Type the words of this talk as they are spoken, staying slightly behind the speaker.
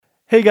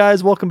Hey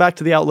guys, welcome back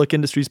to the Outlook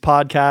Industries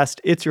podcast.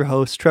 It's your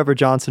host, Trevor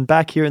Johnson,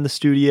 back here in the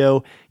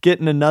studio,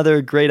 getting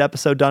another great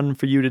episode done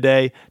for you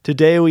today.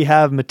 Today we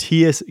have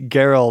Matthias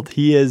Gerald.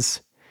 He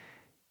is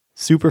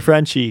super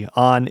Frenchy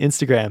on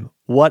Instagram.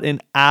 What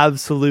an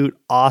absolute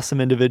awesome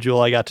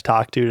individual I got to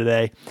talk to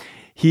today.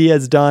 He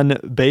has done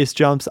base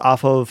jumps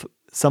off of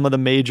some of the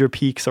major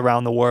peaks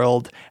around the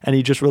world, and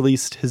he just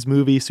released his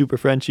movie, Super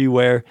Frenchy,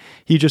 where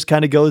he just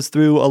kind of goes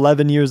through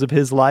 11 years of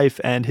his life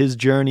and his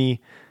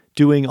journey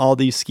doing all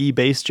these ski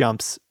base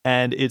jumps,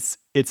 and it's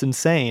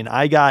insane.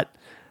 I got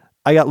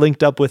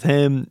linked up with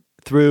him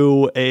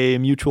through a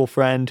mutual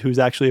friend who's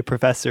actually a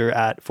professor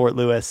at Fort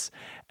Lewis,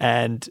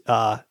 and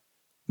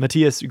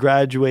Matthias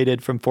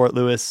graduated from Fort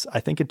Lewis, I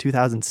think in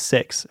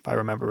 2006, if I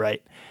remember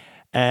right.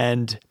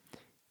 And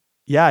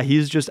yeah,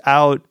 he's just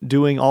out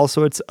doing all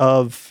sorts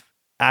of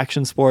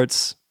action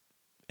sports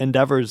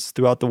endeavors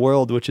throughout the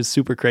world, which is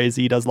super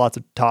crazy. He does lots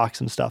of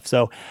talks and stuff.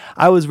 So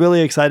I was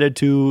really excited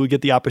to get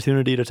the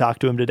opportunity to talk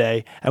to him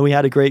today. And we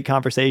had a great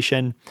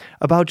conversation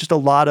about just a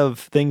lot of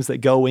things that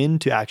go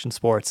into action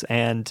sports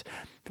and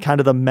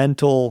kind of the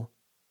mental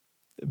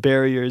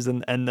barriers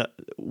and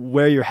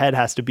where your head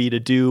has to be to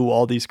do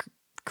all these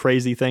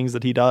crazy things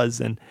that he does.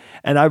 And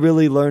I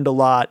really learned a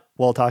lot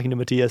while talking to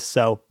Matthias.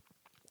 So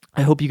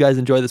I hope you guys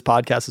enjoy this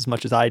podcast as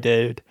much as I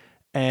did.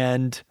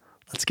 And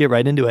let's get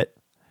right into it.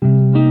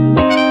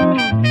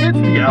 It's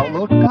the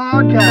Outlook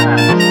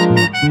Podcast.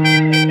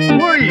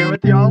 We're here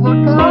at the Outlook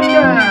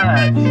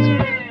Podcast.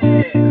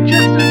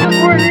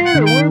 We're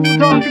here. We're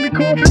talking to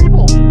cool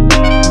people.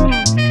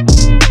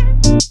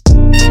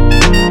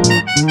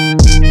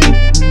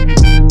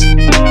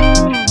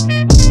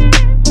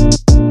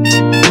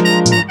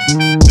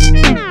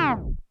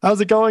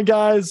 How's it going,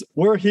 guys?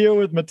 We're here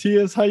with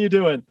Matthias. How you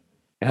doing?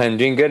 I'm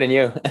doing good, and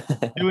you?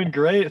 Doing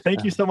great.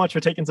 Thank you so much for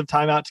taking some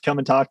time out to come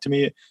and talk to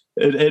me.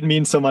 It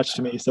means so much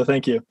to me. So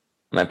thank you.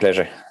 My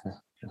pleasure.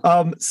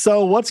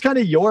 So what's kind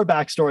of your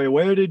backstory?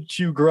 Where did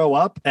you grow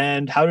up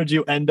and how did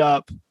you end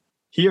up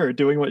here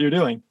doing what you're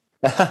doing?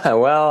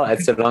 Well,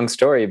 it's a long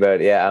story,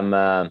 but yeah,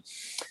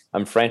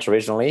 I'm French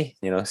originally,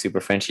 super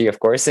Frenchy, of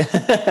course.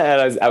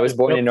 I was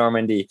born in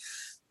Normandy,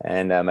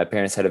 and my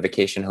parents had a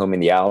vacation home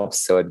in the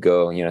Alps. So I'd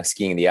go,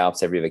 skiing in the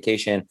Alps every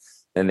vacation.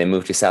 Then they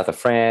moved to south of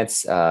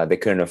France. They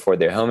couldn't afford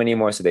their home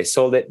anymore, so they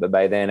sold it. But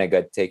by then, I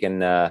got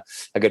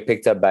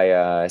picked up by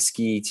a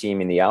ski team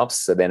in the Alps.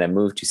 So then I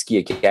moved to ski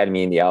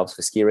academy in the Alps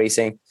for ski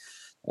racing,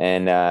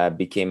 and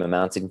became a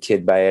mountain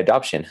kid by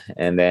adoption.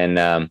 And then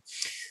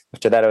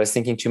after that, I was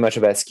thinking too much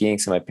about skiing,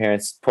 so my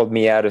parents pulled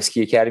me out of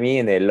ski academy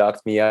and they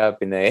locked me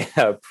up in a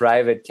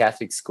private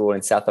Catholic school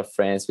in south of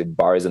France with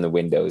bars on the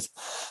windows.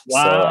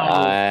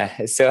 Wow!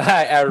 So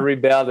I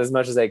rebelled as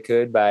much as I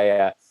could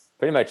by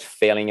pretty much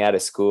failing out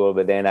of school,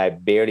 but then I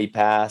barely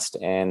passed,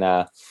 and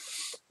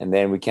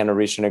then we kind of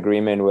reached an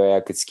agreement where I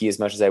could ski as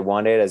much as I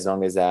wanted as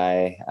long as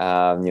I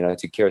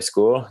took care of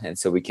school. And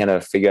so we kind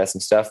of figured out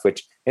some stuff,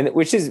 which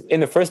is in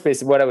the first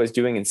place what I was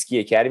doing in ski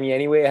academy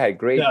anyway. I had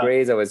great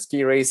grades. I was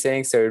ski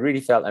racing, so it really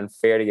felt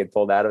unfair to get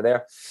pulled out of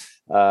there.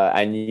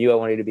 I knew I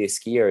wanted to be a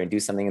skier and do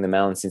something in the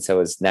mountains since I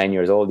was 9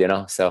 years old.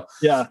 So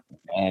yeah,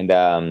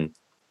 and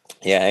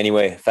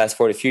anyway, fast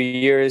forward a few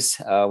years,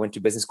 went to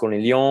business school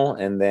in Lyon,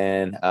 and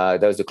then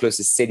that was the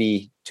closest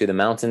city to the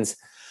mountains,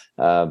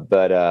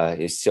 but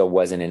it still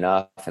wasn't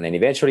enough. And then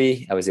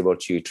eventually I was able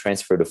to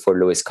transfer to Fort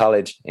Lewis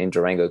College in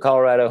Durango,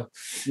 Colorado.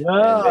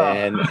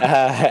 And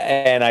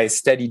I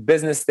studied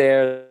business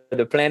there.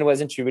 The plan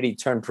wasn't to really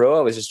turn pro.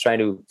 I was just trying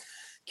to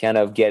kind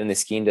of get in the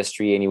ski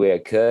industry any way I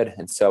could.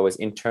 And so I was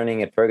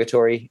interning at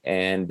Purgatory,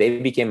 and they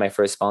became my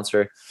first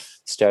sponsor.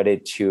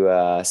 Started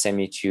to send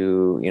me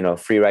to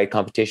free ride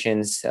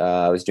competitions.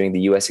 I was doing the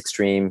US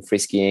Extreme free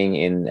skiing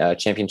in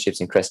championships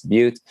in Crested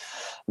Butte.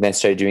 Then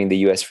started doing the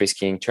US free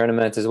skiing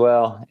tournament as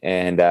well.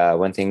 And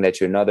one thing led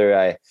to another.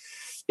 I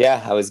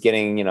was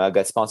getting, I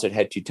got sponsored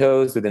head to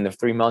toes within the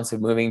 3 months of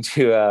moving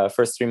to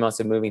first 3 months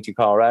of moving to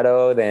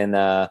Colorado. Then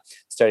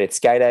started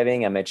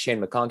skydiving. I met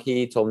Shane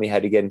McConkey, told me how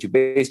to get into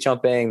base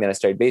jumping. Then I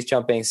started base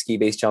jumping, ski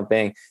base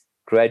jumping,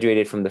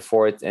 graduated from the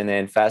fort. And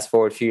then fast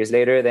forward a few years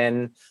later,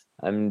 then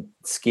I'm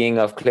skiing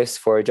off cliffs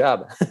for a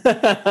job.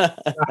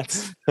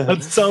 That's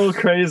so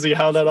crazy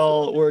how that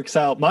all works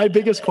out. My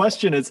biggest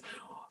question is,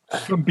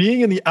 from being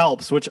in the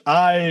Alps, which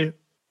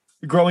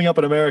growing up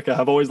in America,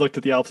 have always looked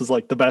at the Alps as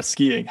like the best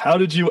skiing. How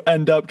did you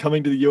end up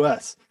coming to the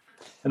US?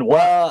 And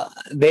well,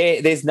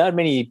 there's not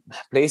many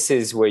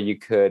places where you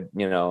could,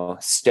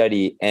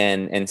 study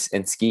and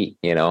ski,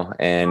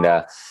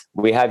 and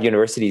we have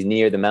universities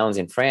near the mountains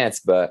in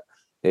France, but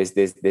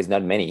there's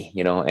not many,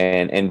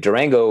 and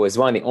Durango was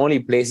one of the only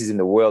places in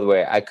the world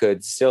where I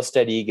could still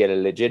study, get a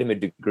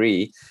legitimate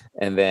degree,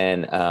 and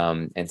then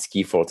and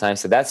ski full time.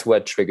 So that's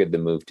what triggered the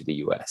move to the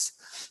US.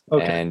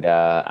 Okay. And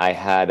I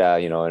had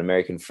an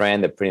American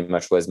friend that pretty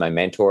much was my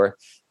mentor,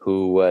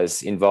 who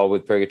was involved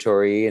with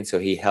Purgatory, and so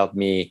he helped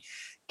me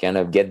kind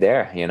of get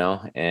there,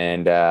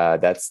 and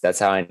that's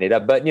how I ended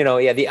up. But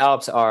the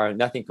Alps are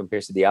nothing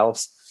compared to the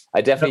Alps.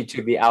 I definitely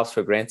took the Alps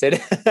for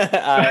granted.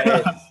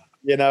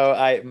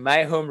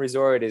 My home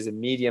resort is a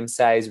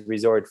medium-sized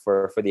resort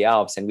for the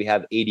Alps, and we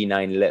have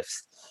 89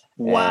 lifts.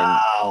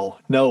 Wow.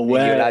 No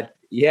way.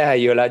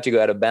 You're allowed to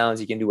go out of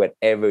bounds. You can do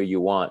whatever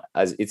you want,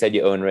 as it's at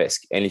your own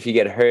risk. And if you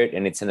get hurt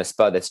and it's in a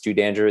spot that's too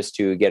dangerous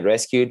to get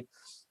rescued,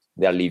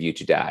 they'll leave you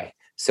to die.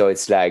 So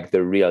it's like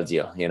the real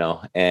deal,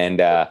 and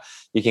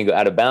you can go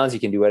out of bounds. You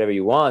can do whatever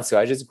you want. So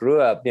I just grew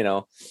up,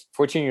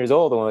 14 years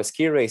old. When I was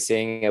ski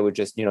racing, I would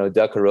just,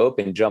 duck a rope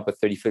and jump a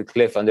 30-foot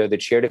cliff under the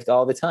chairlift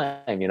all the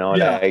time,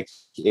 like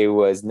it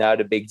was not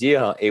a big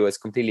deal. It was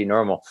completely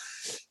normal.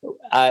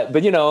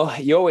 But,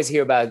 you always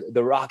hear about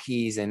the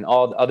Rockies and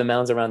all the other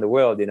mountains around the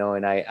world,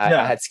 and I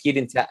had skied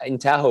in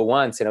Tahoe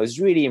once, and I was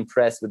really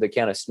impressed with the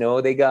kind of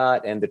snow they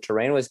got, and the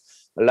terrain was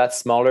a lot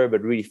smaller,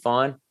 but really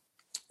fun.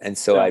 And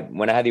so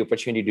when I had the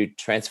opportunity to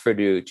transfer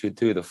to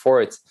the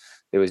forts,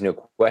 there was no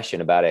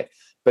question about it.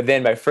 But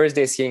then my first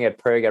day skiing at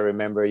Perg, I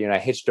remember, I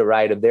hitched a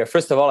ride up there.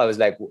 First of all, I was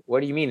like, what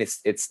do you mean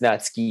it's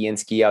not ski in,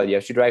 ski out? You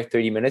have to drive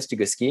 30 minutes to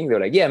go skiing. They're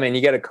like, yeah, man, you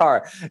get a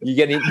car.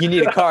 You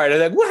need a car. And I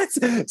was like,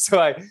 what?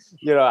 So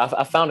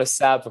I found a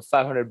SAP for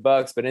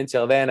 $500, but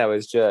until then I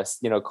was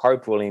just,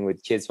 carpooling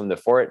with kids from the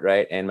fort.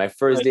 Right. And my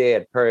first day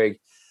at Perg,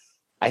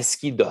 I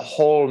skied the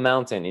whole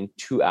mountain in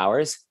 2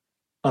 hours.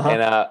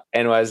 And I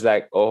was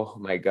like, oh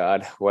my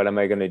God, what am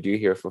I going to do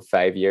here for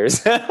 5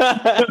 years?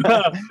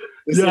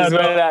 This is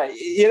when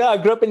I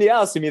grew up in the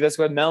Alps. To me, that's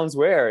what mountains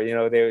were.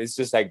 It's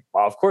just like,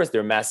 well, of course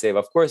they're massive.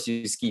 Of course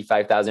you ski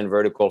 5,000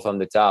 vertical from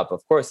the top.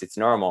 Of course it's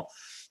normal.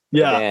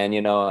 Yeah.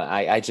 And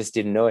I just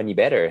didn't know any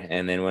better.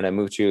 And then when I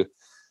moved to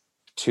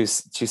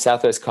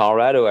Southwest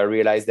Colorado, I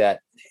realized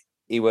that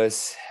it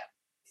was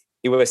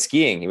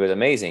skiing. It was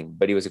amazing,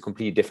 but it was a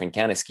completely different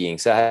kind of skiing.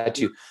 So I had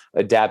to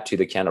adapt to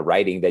the kind of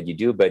riding that you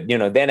do. But,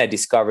 then I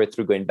discovered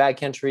through going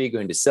backcountry,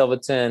 going to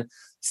Silverton,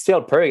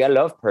 still Perg. I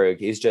love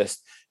Perg. It's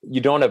just,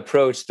 you don't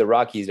approach the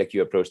Rockies like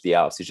you approach the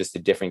Alps. It's just a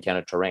different kind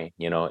of terrain,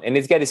 and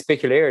it's got its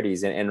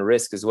peculiarities and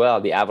risk as well.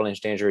 The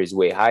avalanche danger is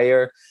way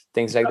higher,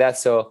 things like that.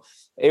 So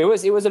it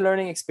was a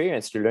learning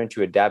experience to learn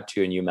to adapt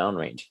to a new mountain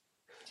range.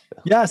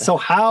 Yeah. So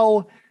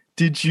how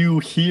did you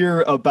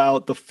hear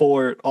about the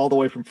fort all the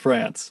way from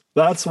France?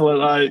 That's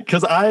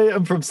because I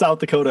am from South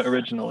Dakota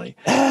originally,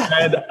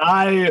 and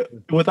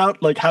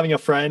without like having a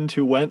friend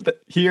who went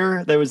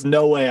here, there was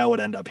no way I would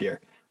end up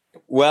here.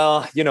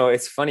 Well,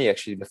 it's funny,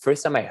 actually. The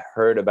first time I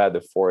heard about the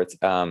fort,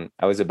 I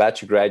was about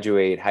to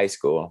graduate high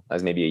school. I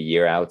was maybe a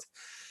year out.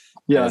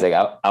 Yeah. I was like,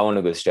 I want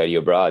to go study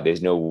abroad.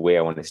 There's no way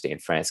I want to stay in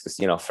France because,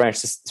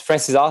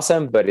 France is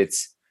awesome, but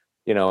it's,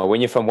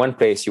 when you're from one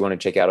place, you want to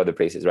check out other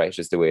places, right? It's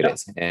just the way it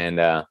is. And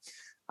so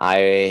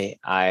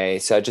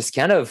I just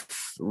kind of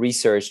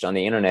researched on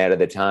the internet at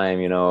the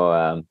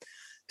time,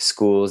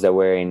 schools that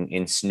were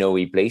in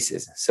snowy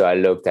places. So I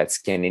looked at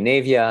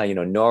Scandinavia,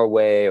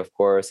 Norway, of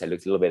course. I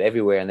looked a little bit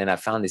everywhere. And then I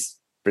found this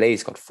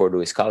place called Fort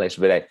Lewis College,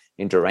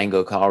 in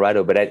Durango,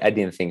 Colorado, but I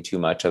didn't think too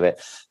much of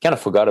it. Kind of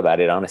forgot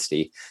about it,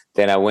 honestly.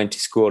 Then I went to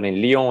school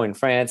in Lyon in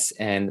France,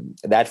 and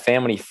that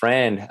family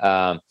friend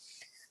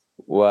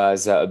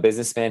was a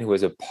businessman who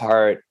was a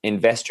part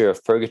investor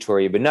of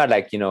Purgatory, but not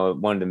like,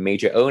 one of the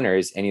major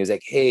owners. And he was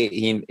like, hey,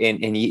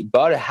 he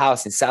bought a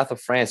house in south of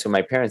France where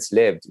my parents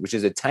lived, which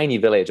is a tiny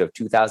village of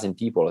 2,000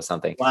 people or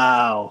something.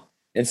 Wow.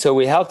 And so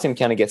we helped him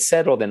kind of get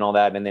settled and all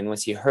that. And then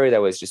once he heard I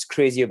was just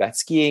crazy about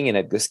skiing and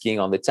I'd go skiing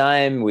all the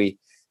time, we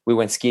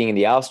went skiing in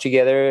the Alps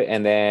together.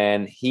 And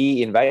then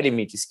he invited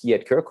me to ski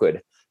at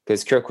Kirkwood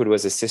because Kirkwood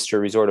was a sister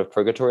resort of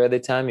Purgatory at the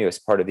time. He was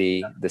part of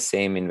the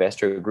same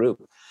investor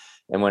group.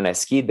 And when I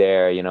skied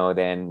there,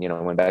 then,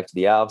 went back to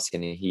the Alps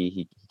and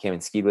he came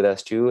and skied with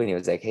us too. And he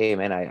was like, hey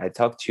man, I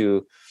talked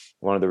to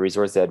one of the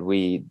resorts that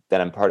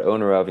I'm part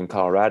owner of in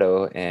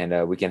Colorado,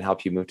 and we can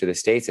help you move to the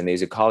States. And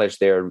there's a college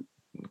there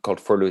called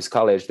Fort Lewis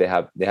College. They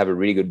have a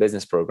really good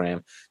business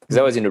program because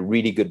I was in a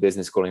really good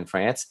business school in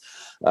France,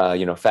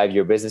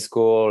 5-year business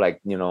school,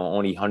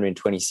 only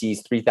 120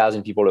 seats,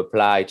 3,000 people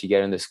apply to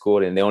get in the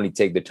school and they only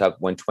take the top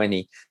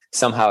 120.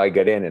 Somehow I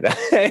got in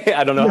it.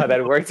 I don't know how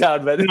that worked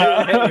out, but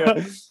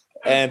anyway.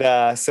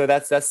 And so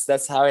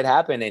that's how it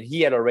happened. And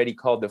he had already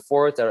called the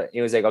fort.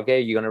 He was like, okay,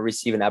 you're going to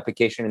receive an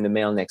application in the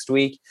mail next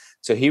week.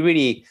 So he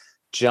really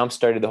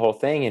jump-started the whole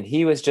thing. And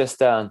he was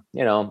just, a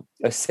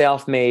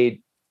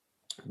self-made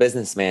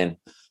businessman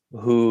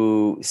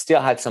who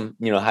still had some,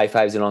 high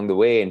fives along the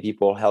way and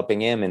people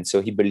helping him. And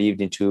so he believed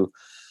into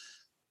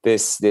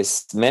this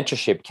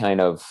mentorship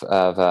kind of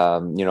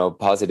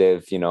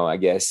positive, I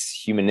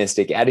guess,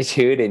 humanistic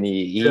attitude. And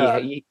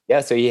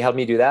so he helped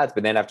me do that.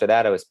 But then after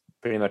that, I was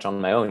pretty much on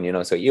my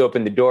own, so he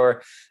opened the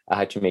door, I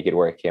had to make it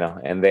work,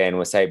 and then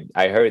once I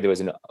heard there was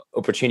an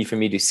opportunity for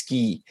me to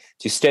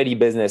study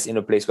business in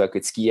a place where I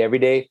could ski every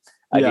day,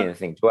 I didn't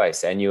think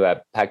twice. I knew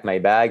I packed my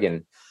bag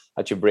and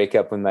had to break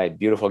up with my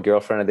beautiful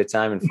girlfriend at the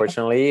time,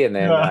 unfortunately, and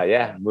then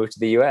moved to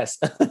the US.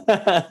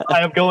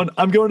 I'm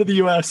going to the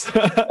US.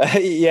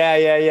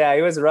 Yeah.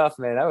 It was rough,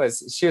 man.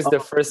 She was the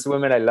first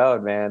woman I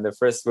loved, man. The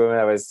first woman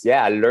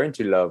I learned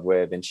to love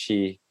with, and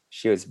she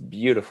was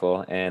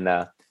beautiful. And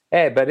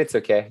hey, but it's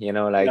okay.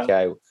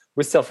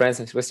 we're still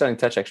friends. We're still in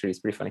touch. Actually, it's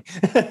pretty funny.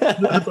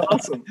 That's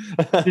awesome.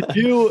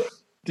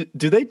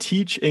 Do they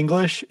teach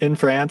English in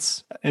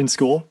France in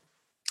school?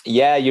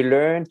 Yeah, you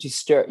learn to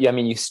start. Yeah, I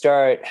mean, you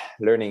start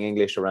learning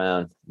English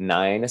around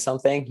 9 or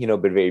something,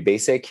 but very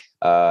basic.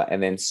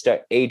 And then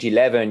start age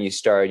 11, you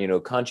start,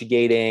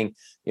 conjugating,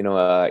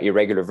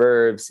 irregular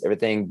verbs,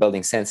 everything,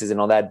 building sentences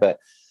and all that. But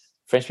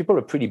French people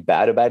are pretty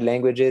bad about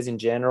languages in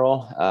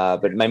general.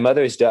 But my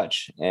mother is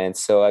Dutch, and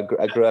so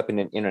I grew up in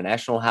an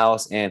international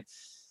house, and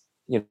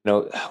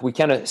we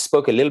kind of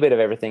spoke a little bit of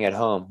everything at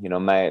home.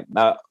 My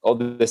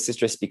older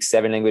sister speaks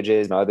 7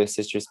 languages. My other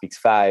sister speaks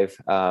 5.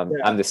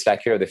 I'm the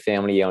slacker of the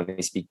family. I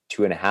only speak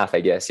 2.5,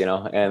 I guess,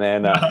 and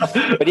then,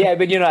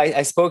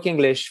 I spoke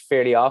English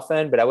fairly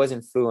often, but I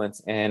wasn't fluent.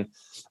 And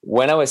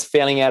when I was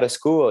failing out of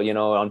school,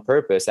 on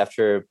purpose,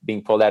 after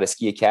being pulled out of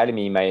ski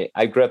academy,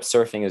 I grew up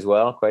surfing as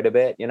well, quite a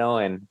bit,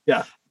 and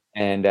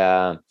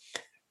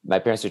my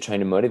parents were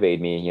trying to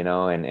motivate me,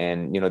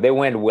 and they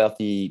weren't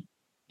wealthy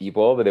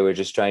people, but they were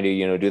just trying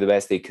to, do the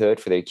best they could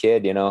for their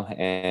kid,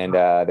 and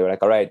they were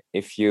like, all right,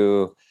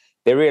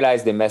 they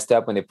realized they messed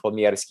up when they pulled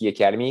me out of ski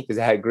academy because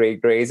I had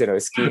great grades and I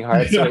was skiing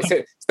hard.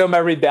 So my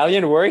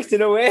rebellion worked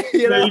in a way.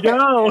 There you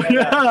go.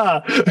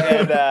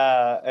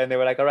 And they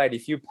were like, all right,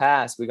 if you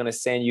pass, we're going to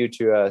send you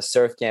to a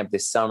surf camp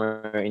this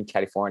summer in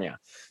California.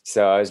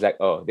 So I was like,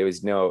 oh, there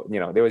was no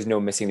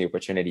missing the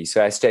opportunity.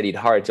 So I studied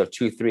hard till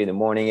 2, 3 in the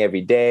morning,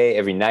 every day,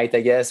 every night, I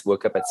guess.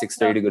 Woke up at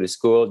 6:30 to go to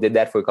school, did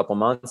that for a couple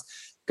months,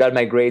 got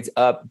my grades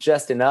up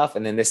just enough.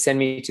 And then they sent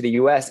me to the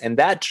US. And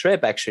that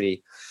trip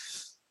actually,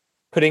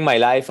 putting my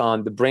life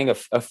on the brink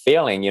of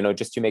failing,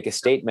 just to make a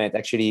statement,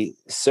 actually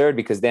served,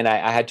 because then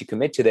I had to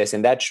commit to this.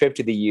 And that trip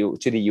to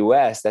the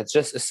US, that's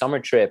just a summer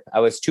trip. I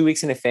was 2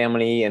 weeks in a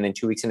family and then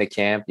 2 weeks in a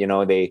camp,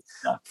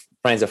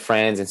 friends of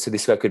friends. And so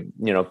this way I could,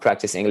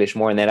 practice English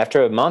more. And then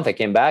after a month, I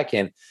came back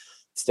and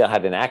still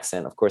had an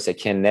accent. Of course, I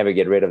can never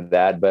get rid of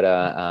that, but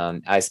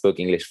I spoke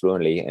English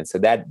fluently. And so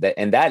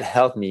that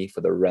helped me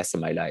for the rest of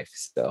my life.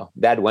 So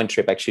that one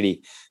trip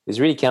actually is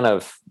really kind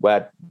of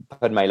what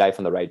put my life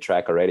on the right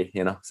track already,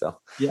 so.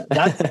 Yeah,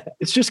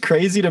 it's just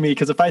crazy to me,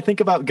 because if I think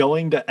about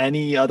going to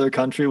any other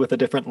country with a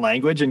different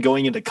language and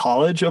going into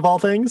college of all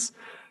things,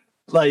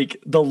 like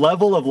the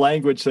level of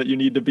language that you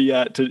need to be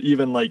at to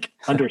even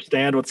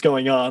understand what's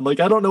going on.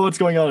 I don't know what's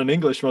going on in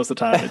English most of the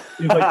time. It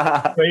seems like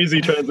a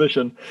crazy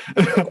transition.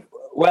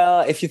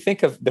 Well, if you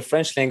think of the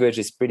French language,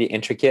 is pretty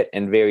intricate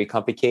and very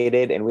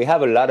complicated. And we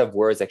have a lot of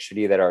words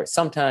actually that are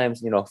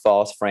sometimes,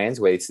 false friends,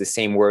 where it's the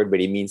same word,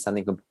 but it means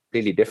something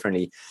completely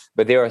differently.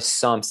 But there are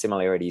some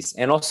similarities.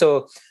 And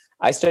also,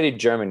 I studied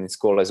German in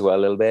school as well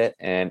a little bit,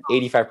 and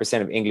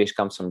 85% of English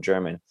comes from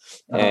German.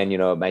 Uh-huh. And,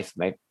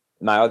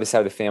 my other side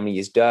of the family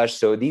is Dutch.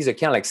 So these are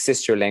kind of like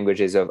sister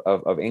languages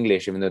of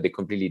English, even though they're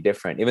completely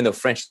different. Even though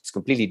French is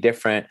completely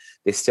different,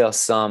 there's still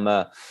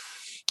some...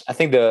 I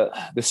think the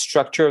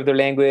structure of the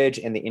language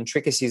and the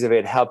intricacies of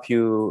it help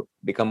you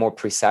become more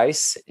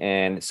precise.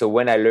 And so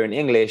when I learn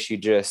English,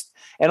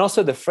 and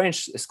also the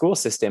French school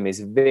system is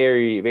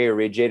very, very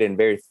rigid and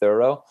very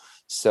thorough.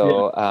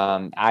 So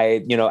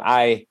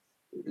I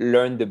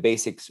learned the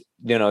basics,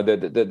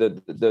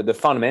 the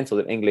fundamentals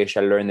of English.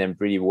 I learned them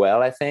pretty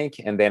well, I think.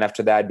 And then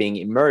after that, being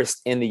immersed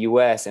in the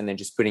US and then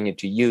just putting it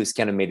to use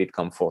kind of made it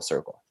come full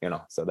circle,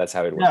 so that's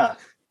how it works. Yeah.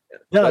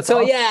 Yeah,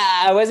 so awesome.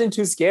 I wasn't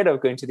too scared of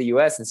going to the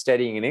US and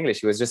studying in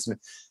English. It was just an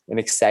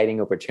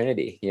exciting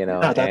opportunity, and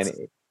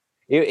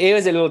it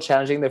was a little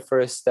challenging the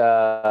first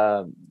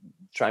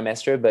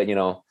trimester, but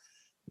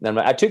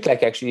I took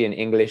actually an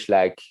English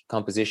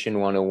composition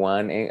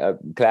 101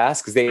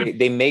 class, because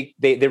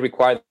they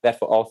require that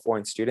for all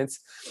foreign students.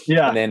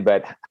 Yeah. And then,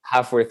 but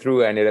halfway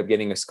through, I ended up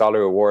getting a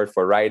scholar award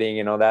for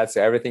writing and all that.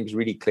 So everything's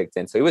really clicked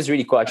in. So it was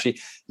really cool. Actually,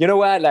 you know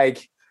what? I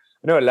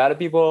know a lot of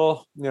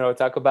people,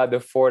 talk about the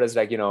Ford as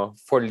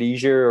for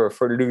leisure or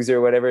for loser,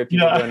 or whatever.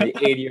 People on the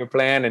 8-year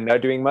plan and not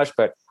doing much.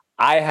 But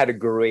I had a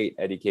great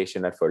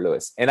education at Fort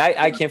Lewis. And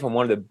I came from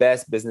one of the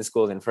best business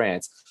schools in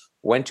France,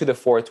 went to the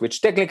Fort,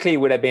 which technically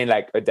would have been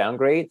a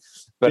downgrade.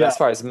 But as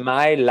far as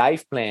my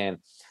life plan,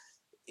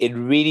 it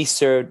really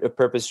served a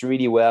purpose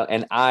really well.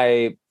 And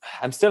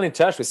I'm still in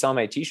touch with some of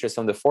my teachers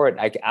from the Fort.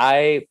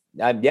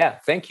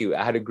 Thank you.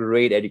 I had a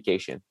great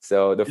education.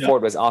 So the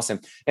Fort was awesome.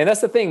 And that's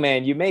the thing,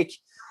 man. You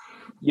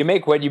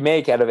make what you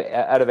make out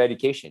of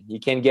education. You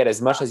can get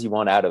as much as you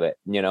want out of it,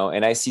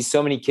 and I see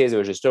so many kids who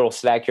are just total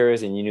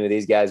slackers, and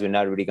these guys were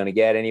not really going to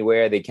get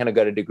anywhere. They kind of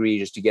got a degree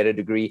just to get a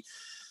degree.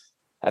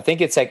 I think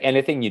it's like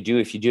anything you do,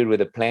 if you do it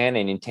with a plan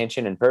and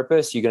intention and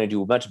purpose, you're going to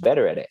do much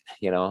better at it,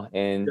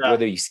 and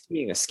whether you're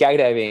skiing or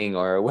skydiving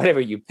or whatever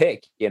you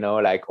pick,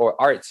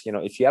 or arts,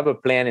 if you have a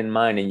plan in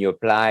mind and you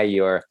apply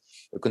your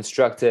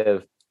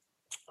constructive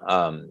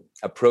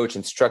approach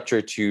and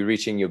structure to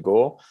reaching your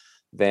goal,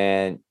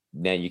 then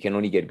you can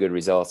only get good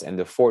results. And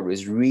the Fort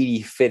was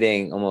really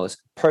fitting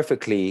almost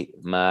perfectly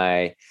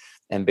my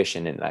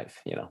ambition in life,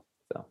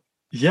 so.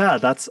 Yeah,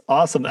 that's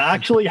awesome.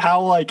 Actually,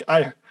 how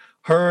I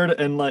heard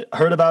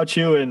about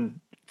you and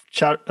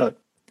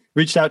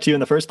reached out to you in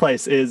the first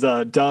place is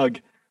Doug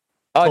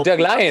Oh, Doug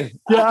Lyon.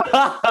 Yeah.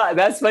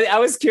 That's funny. I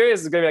was curious.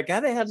 I was gonna be like, how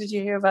the hell did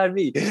you hear about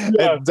me?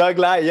 Yeah. Doug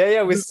Lyon.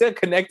 Yeah. We're still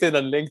connected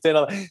on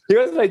LinkedIn. He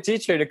was my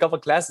teacher in a couple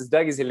classes.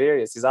 Doug is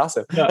hilarious. He's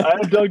awesome. Yeah, I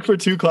had Doug for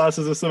 2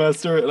 classes a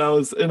semester, and I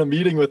was in a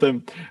meeting with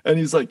him, and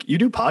he's like, "You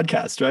do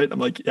podcasts, right?" I'm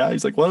like, "Yeah."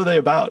 He's like, "What are they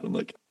about?" I'm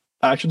like,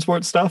 "Action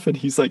sports stuff." And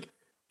he's like,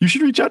 "You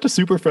should reach out to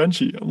Super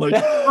Frenchie." I'm like,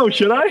 "Oh,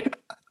 should I?"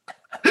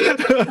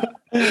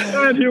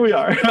 And here we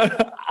are.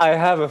 I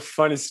have a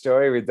funny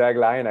story with Doug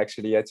Lyon.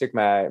 Actually, I took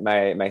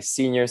my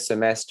senior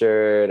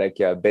semester, like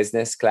a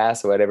business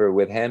class or whatever,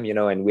 with him,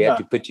 and we had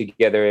to put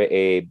together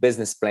a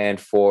business plan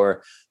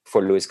for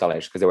Lewis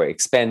College because they were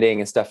expanding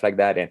and stuff like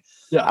that. And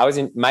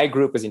my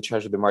group was in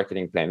charge of the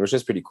marketing plan, which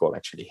was pretty cool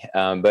actually.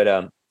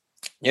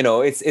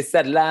 It's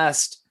that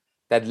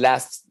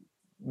last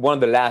one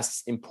of the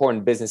last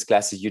important business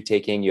classes you're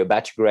taking. You're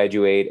about to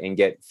graduate and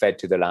get fed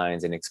to the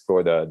lions and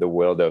explore the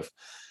world of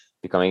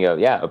becoming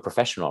a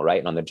professional,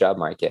 right, on the job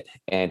market.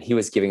 And he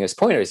was giving us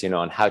pointers,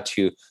 on how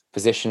to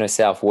position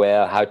yourself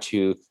well, how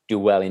to do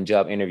well in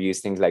job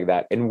interviews, things like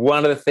that. And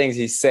one of the things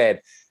he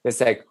said is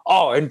like,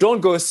 "Oh, and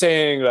don't go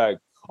saying like,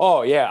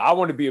 oh yeah, I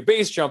want to be a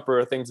base jumper,"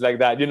 or things like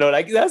that.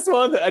 Like that's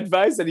one of the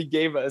advice that he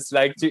gave us.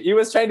 Like he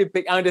was trying to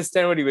pick, I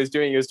understand what he was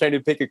doing. He was trying to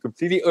pick a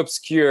completely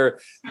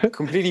obscure,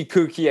 completely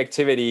kooky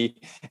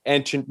activity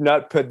and to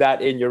not put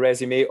that in your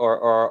resume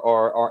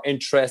or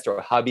interest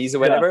or hobbies or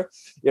whatever,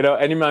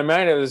 and in my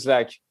mind, I was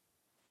like,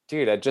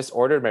 dude, I just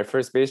ordered my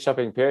first base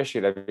jumping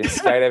parachute. I've been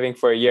skydiving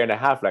for a year and a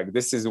half. Like,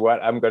 this is what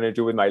I'm going to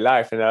do with my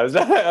life. And I was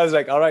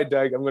like, all right,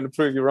 Doug, I'm going to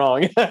prove you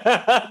wrong.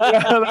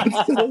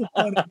 That's so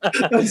funny.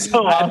 That's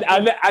so awesome.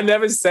 I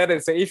never said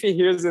it. So if he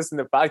hears this in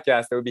the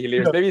podcast, that would be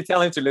hilarious. Maybe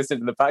tell him to listen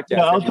to the podcast.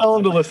 Yeah, I'll tell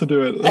him to listen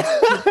to it.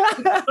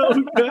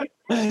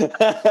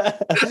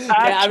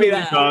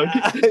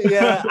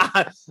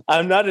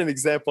 I'm not an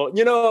example,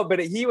 but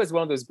he was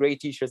one of those great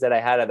teachers that I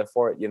had at the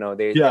fort.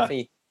 They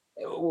definitely,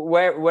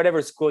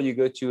 whatever school you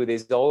go to,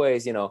 there's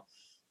always,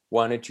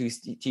 1 or 2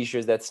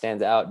 teachers that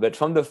stands out. But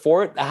from the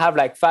fort, I have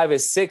like 5 or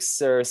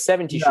 6 or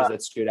 7 teachers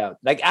that stood out.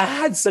 Like I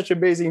had such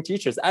amazing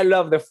teachers. I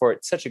love the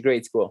fort. Such a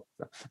great school.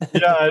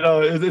 Yeah, I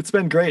know. It's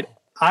been great.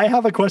 I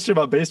have a question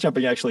about base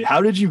jumping, actually.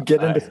 How did you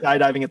get into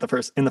skydiving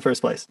in the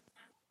first place?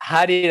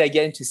 How did I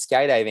get into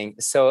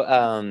skydiving?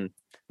 So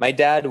my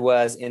dad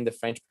was in the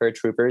French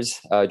paratroopers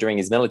during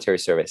his military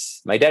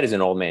service. My dad is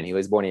an old man. He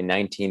was born in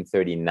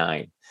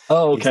 1939.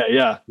 Oh,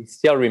 okay, He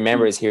still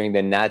remembers hearing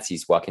the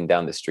Nazis walking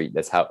down the street.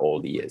 That's how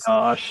old he is.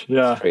 Gosh,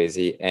 yeah. It's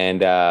crazy. And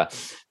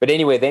but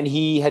anyway, then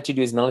he had to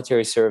do his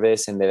military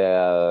service in the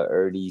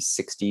early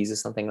 60s or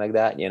something like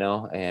that,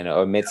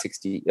 or mid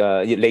 60s,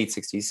 late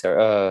 60s,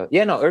 or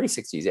early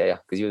 60s,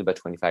 because he was about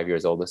 25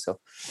 years old or so.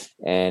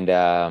 And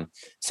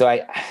so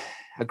I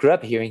grew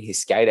up hearing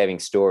his skydiving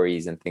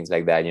stories and things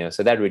like that,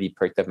 so that really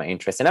perked up my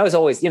interest. And I was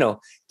always,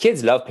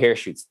 kids love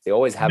parachutes. They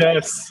always have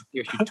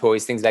parachute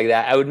toys, things like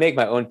that. I would make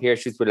my own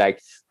parachutes with like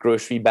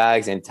grocery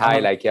bags and tie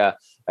like a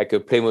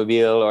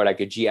Playmobil or like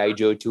a G.I.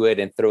 Joe to it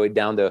and throw it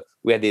down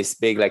we had this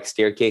big like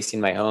staircase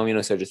in my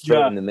home, so just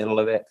throw it in the middle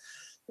of it.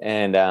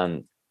 And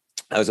I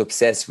was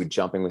obsessed with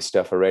jumping with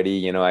stuff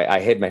already. I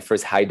hit my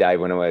first high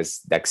dive when I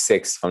was like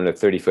 6 from the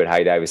 30-foot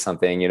high dive or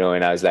something,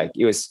 and I was like,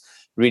 it was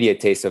really a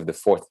taste of the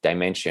 4th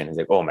dimension. It's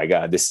like, oh my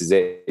God, this is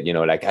it.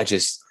 Like,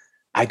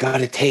 I got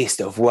a taste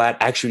of what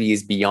actually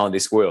is beyond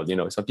this world.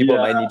 Some people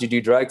might need to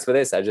do drugs for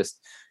this.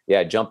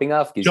 Jumping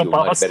off gives you a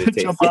much better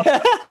taste.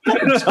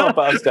 Jump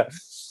off stuff.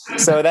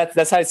 So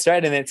that's how it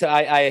started. And then so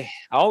I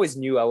always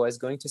knew I was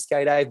going to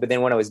skydive, but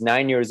then when I was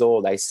 9 years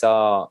old, I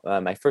saw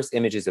my first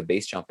images of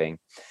base jumping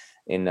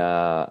in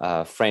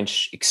a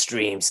French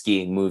extreme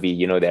skiing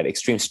movie, that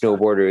extreme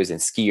snowboarders and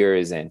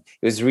skiers. And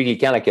it was really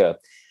kind of like a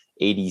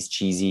 80s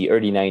cheesy,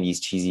 early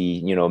 90s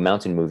cheesy,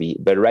 mountain movie.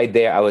 But right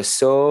there, I was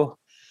so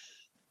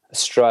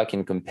struck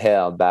and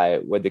compelled by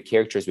what the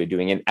characters were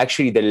doing and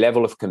actually the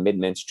level of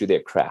commitment to their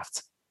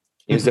craft.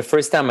 It was the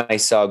first time I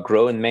saw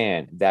grown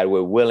men that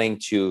were willing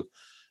to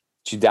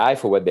die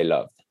for what they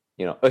loved.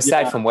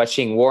 Aside from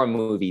watching war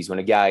movies when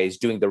a guy is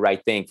doing the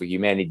right thing for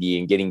humanity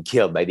and getting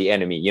killed by the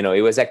enemy,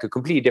 it was like a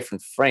completely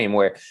different frame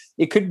where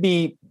it could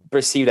be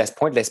perceived as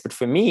pointless. But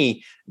for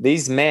me,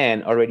 these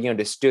men already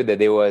understood that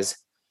there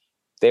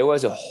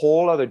was a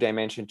whole other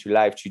dimension to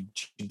life, to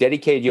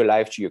dedicate your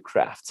life to your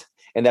craft.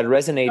 And that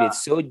resonated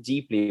so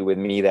deeply with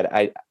me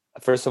that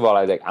first of all,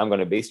 I was like, I'm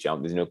going to base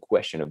jump. There's no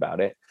question about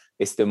it.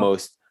 It's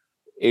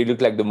it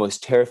looked like the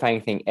most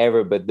terrifying thing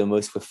ever, but the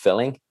most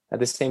fulfilling at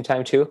the same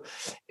time too.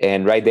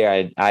 And right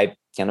there, I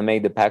kind of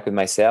made the pact with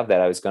myself that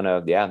I was going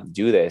to,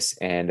 do this.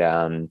 And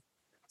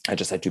I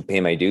just had to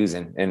pay my dues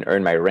and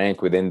earn my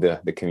rank within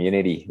the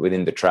community,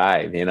 within the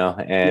tribe,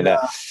 and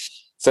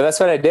so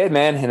that's what I did,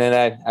 man. And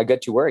then I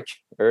got to work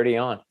early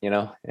on,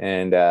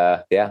 and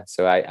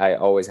so I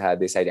always had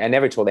this idea. I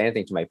never told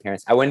anything to my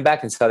parents. I went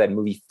back and saw that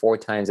movie 4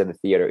 times at the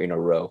theater in a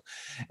row.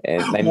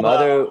 And my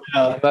mother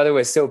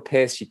was so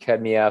pissed. She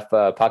cut me off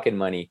pocket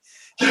money.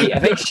 I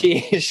think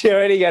she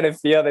already got a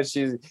feel that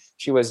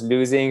she was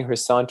losing her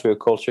son to a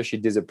culture she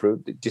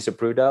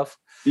disapproved of.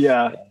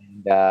 Yeah.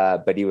 And,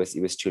 but it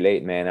was too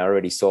late, man. I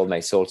already sold my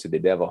soul to the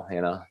devil,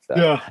 you know. So.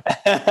 Yeah.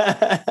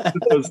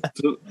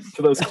 to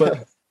those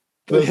clips.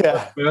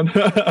 Yeah.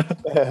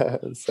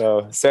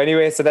 so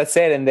anyway, so that's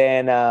it. And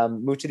then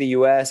moved to the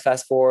US.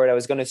 Fast forward, I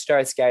was going to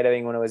start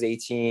skydiving when I was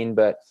 18,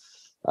 but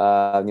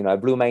I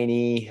blew my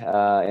knee,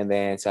 and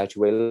then so I had to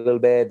wait a little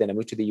bit. Then I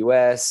moved to the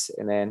US,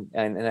 and then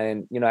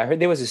I heard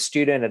there was a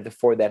student at the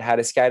Fort that had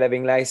a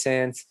skydiving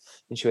license,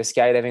 and she was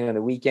skydiving on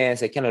the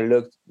weekends. I kind of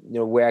looked,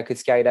 where I could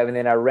skydive, and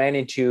then I ran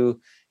into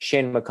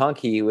Shane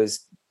McConkey, who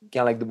was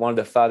kind of like one of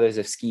the fathers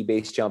of ski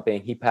base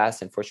jumping. He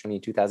passed, unfortunately,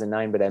 in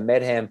 2009, but I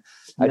met him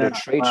at a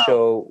trade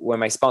show where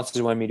my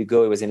sponsors wanted me to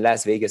go. It was in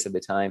Las Vegas at the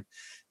time.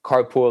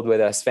 Carpooled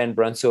with Sven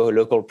Brunso, a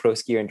local pro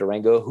skier in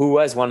Durango, who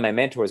was one of my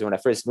mentors when I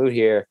first moved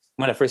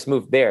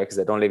there, because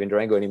I don't live in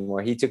Durango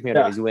anymore. He took me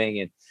under his wing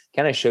and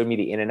kind of showed me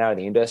the in and out of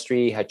the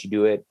industry, how to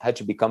do it, how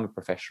to become a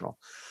professional.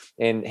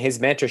 And his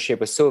mentorship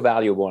was so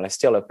valuable, and I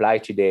still apply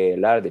today a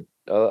lot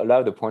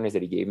of the pointers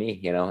that he gave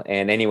me,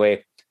 And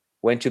anyway,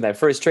 went to my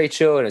first trade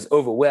show, and it was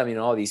overwhelming,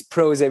 all these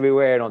pros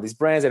everywhere and all these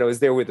brands. And I was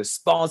there with a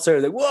sponsor.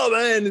 Like, whoa,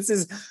 man, this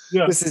is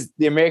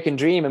the American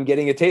dream. I'm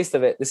getting a taste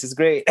of it. This is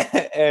great.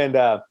 And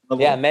I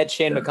met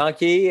Shane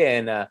McConkey,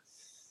 and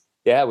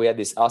we had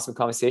this awesome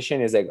conversation.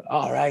 He's like,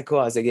 all right, cool.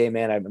 I was like, hey,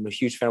 man, I'm a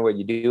huge fan of what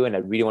you do, and I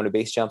really want to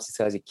base jump since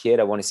I was a kid.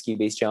 I want to ski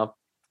base jump.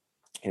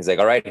 And he's like,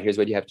 all right, here's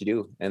what you have to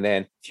do. And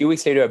then a few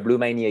weeks later, I blew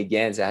my knee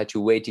again. So I had to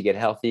wait to get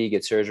healthy,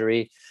 get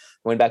surgery.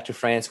 Went back to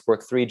France,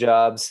 worked 3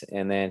 jobs,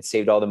 and then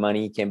saved all the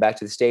money, came back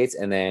to the States,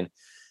 and then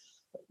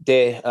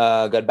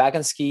got back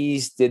on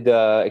skis, did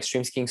the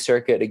extreme skiing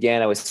circuit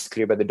again. I was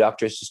cleared by the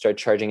doctors to start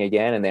charging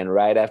again. And then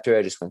right after,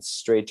 I just went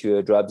straight to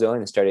a drop zone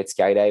and started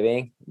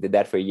skydiving. Did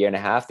that for a year and a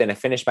half. Then I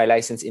finished my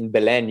license in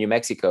Belen, New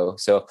Mexico.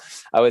 So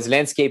I was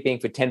landscaping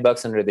for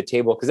 $10 under the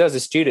table because I was a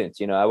student.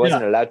 I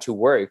wasn't allowed to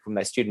work with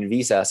my student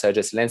visa. So I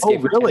just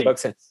landscaped for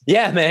 $10. And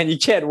yeah, man, you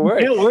can't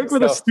work. You can't work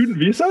with a student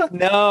visa?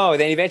 No.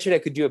 Then eventually I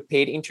could do a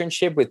paid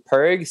internship with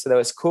Perg. So that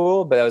was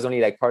cool, but that was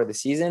only like part of the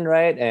season,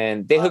 right?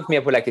 And they hooked me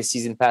up with like a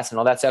season pass and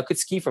all that. So I could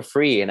ski for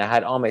free, and I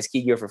had all my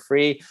ski gear for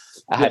free.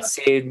 I had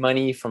saved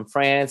money from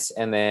France,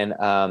 and then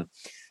I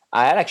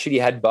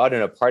had bought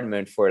an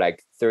apartment for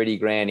like 30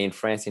 grand in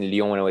France, in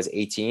Lyon, when I was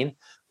 18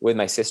 with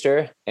my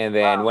sister. And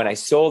then when I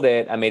sold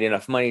it, I made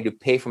enough money to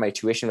pay for my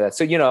tuition for that.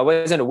 So, I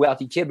wasn't a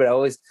wealthy kid, but I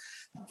always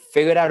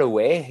figured out a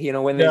way.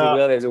 When there's a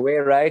will, there's a way,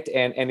 right?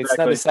 And it's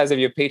not the size of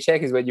your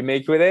paycheck, is what you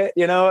make with it,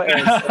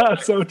 And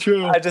so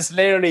true. I just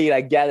literally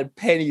gathered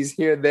pennies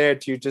here and there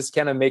to just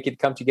kind of make it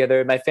come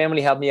together. My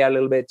family helped me out a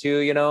little bit too,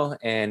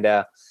 And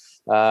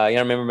I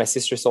remember my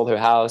sister sold her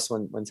house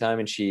one time,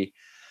 and she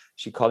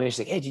called me. She's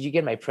like, hey, did you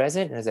get my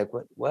present? And I was like,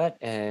 what?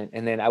 And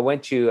then I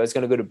was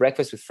going to go to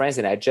breakfast with friends,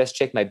 and I just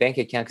checked my bank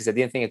account because I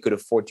didn't think I could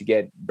afford to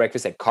get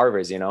breakfast at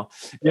Carver's, And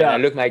I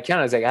looked at my account.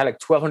 I was like, I had like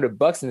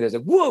 $1,200, and I was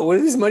like, whoa, where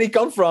did this money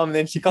come from? And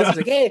then she calls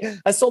me, like, hey,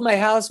 I sold my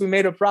house. We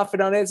made a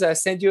profit on it. So I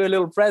sent you a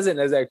little present.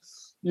 And I was like,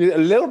 a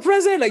little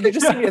present? Like, you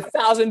just sent me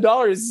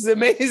 $1,000. This is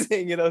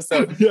amazing,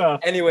 So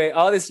anyway,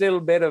 all this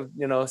little bit of,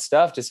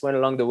 stuff just went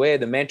along the way.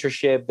 The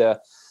mentorship,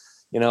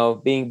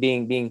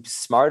 being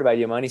smart about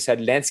your money. So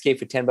I'd landscape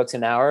for $10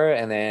 an hour,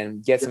 and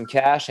then get some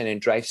cash, and then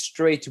drive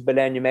straight to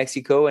Belen, New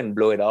Mexico, and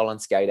blow it all on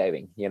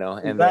skydiving,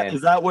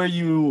 Is that where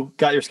you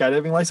got your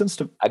skydiving license?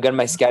 I got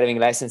my skydiving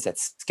license at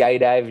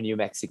Skydive, New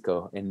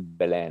Mexico, in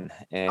Belen.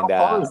 And how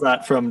far is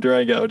that from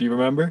Durango? Do you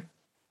remember?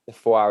 A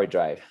 4-hour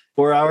drive.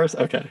 4 hours?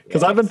 Okay.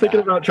 Because I've been thinking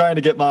about trying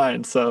to get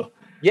mine. So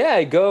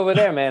yeah, go over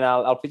there, man.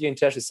 I'll put you in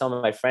touch with some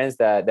of my friends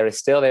that are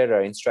still there.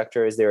 They're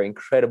instructors. They're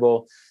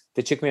incredible.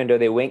 They took me under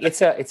their wing.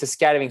 It's a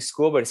skydiving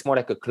school, but it's more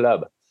like a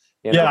club.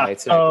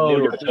 It's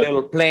like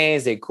little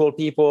planes. They're cool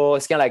people.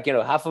 It's kind of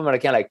like, half of them are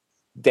kind of like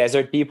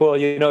desert people.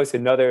 It's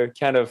another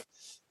kind of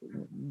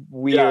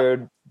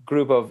weird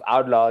group of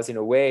outlaws in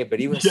a way. But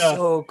it was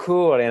so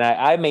cool, and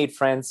I made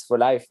friends for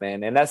life,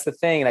 man. And that's the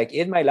thing. Like,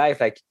 in my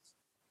life, like,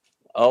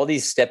 all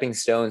these stepping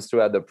stones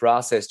throughout the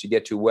process to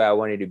get to where I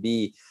wanted to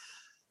be.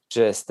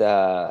 Just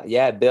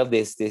build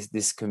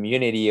this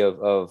community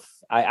of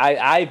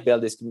I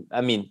built this.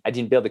 I mean, I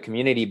didn't build the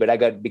community, but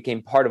I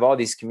became part of all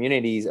these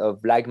communities of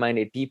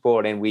like-minded people,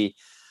 and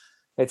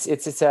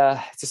it's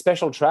a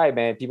special tribe,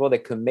 man. People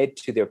that commit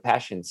to their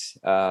passions,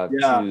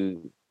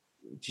 to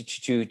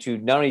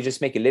not only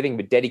just make a living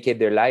but dedicate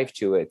their life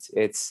to it.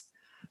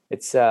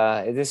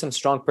 There's some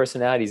strong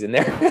personalities in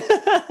there.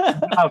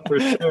 Yeah, for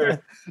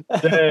sure.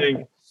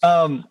 Dang.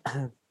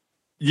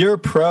 Your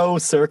pro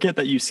circuit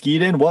that you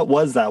skied in, what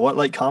was that?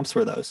 What comps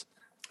were those?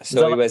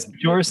 So it was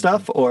pure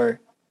stuff, or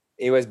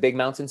it was big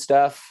mountain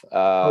stuff.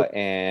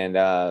 And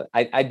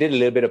I did a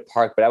little bit of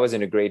park, but I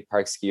wasn't a great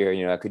park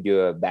skier. I could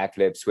do a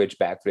backflip, switch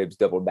backflips,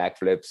 double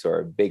backflips,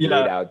 or big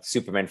laid out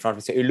Superman front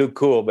flip. So it looked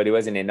cool, but it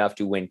wasn't enough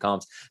to win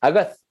comps. I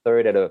got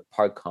third at a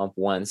park comp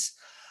once.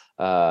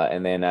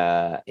 And then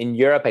in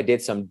Europe, I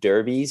did some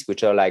derbies,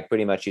 which are like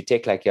pretty much you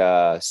take like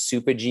a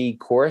Super G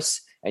course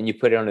and you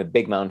put it on a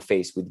big mountain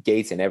face with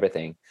gates and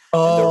everything.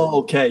 Oh,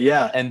 okay.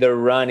 Yeah. And the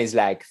run is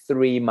like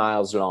 3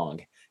 miles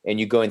long. and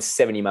you go in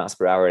 70 miles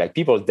per hour. Like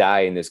people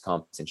die in those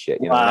comps and shit.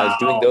 You know, and I was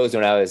doing those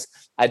when I was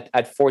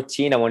at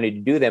 14. I wanted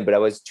to do them, but I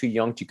was too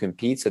young to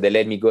compete. So they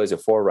let me go as a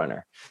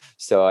forerunner.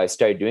 So I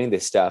started doing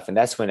this stuff. And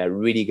that's when I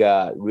really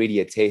got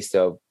a taste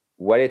of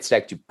what it's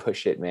like to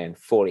push it, man,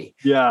 fully.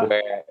 Yeah.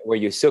 Where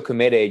you're so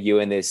committed,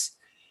 you're in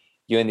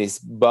this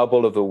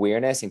bubble of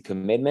awareness and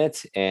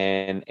commitment.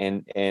 And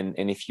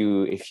if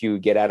you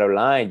get out of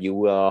line, you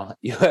will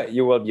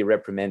be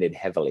reprimanded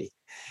heavily.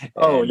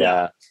 Oh,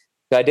 yeah.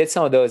 So I did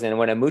some of those. And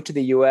when I moved to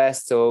the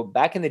US, so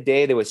back in the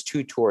day, there was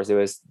 2 tours.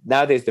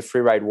 Nowadays the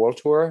Freeride World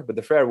Tour, but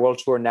the Freeride World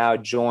Tour now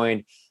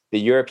joined the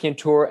European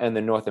Tour and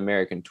the North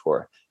American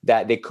Tour.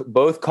 That they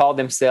both called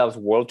themselves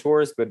world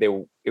tours, but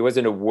it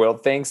wasn't a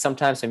world thing.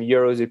 Sometimes some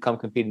Euros would come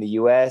compete in the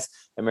US,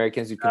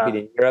 Americans would compete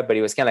in Europe, but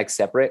it was kind of like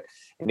separate.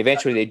 And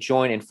eventually they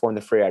joined and formed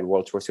the Freeride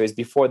World Tour. So it was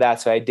before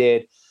that. So I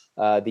did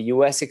the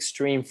US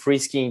Extreme Free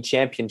Skiing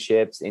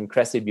Championships in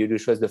Crested Butte,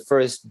 which was the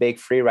first big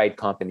freeride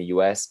comp in the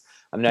US.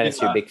 I'm not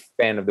necessarily a big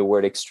fan of the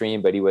word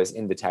extreme, but he was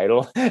in the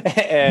title.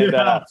 And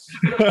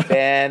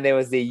then there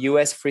was the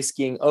US Free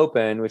Skiing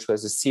Open, which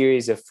was a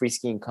series of free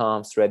skiing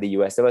comps throughout the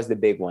US. That was the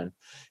big one.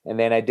 And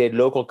then I did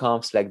local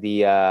comps like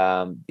the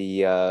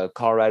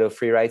Colorado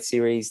Freeride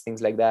Series,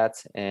 things like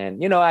that.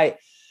 And, you know, I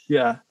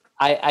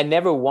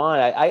never won.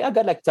 I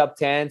got like top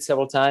 10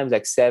 several times,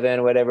 like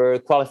 7, whatever.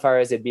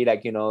 Qualifiers, it'd be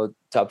like, you know,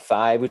 top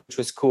 5, which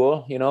was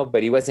cool, you know,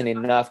 but it wasn't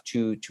enough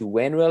to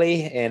win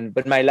really.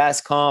 But my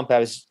last comp,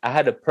 I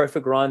had a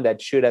perfect run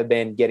that should have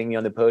been getting me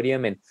on the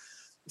podium, and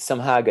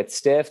somehow I got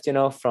stiffed, you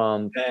know,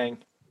 from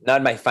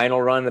not my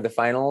final run of the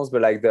finals,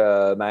 but like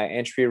my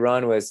entry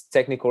run was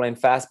technical and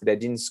fast, but I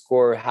didn't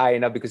score high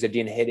enough because I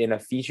didn't hit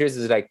enough features.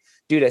 It's like,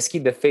 dude, I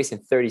skied the face in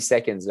 30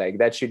 seconds. Like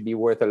that should be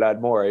worth a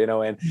lot more, you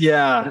know? And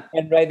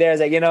right there, I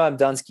was like, you know, I'm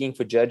done skiing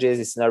for judges.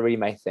 It's not really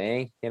my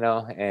thing, you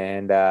know?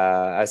 And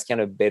I was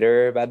kind of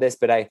bitter about this,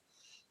 but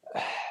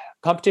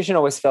competition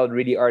always felt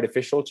really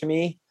artificial to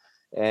me.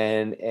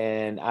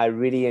 And I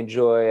really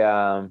enjoy,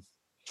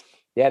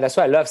 that's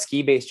why I love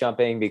ski base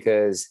jumping,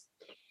 because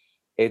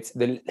it's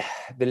the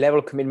level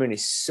of commitment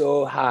is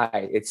so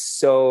high. It's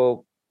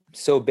so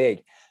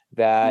big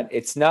that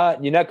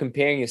you're not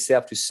comparing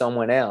yourself to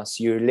someone else.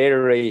 You're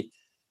literally,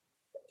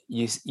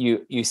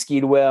 you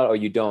skied well or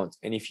you don't.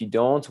 And if you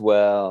don't,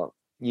 well,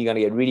 you're going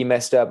to get really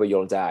messed up or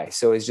you'll die.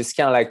 So it's just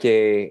kind of like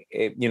a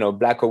you know,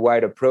 black or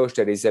white approach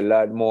that is a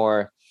lot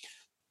more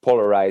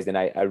polarized. And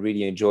I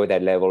really enjoy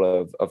that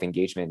level of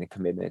engagement and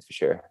commitment for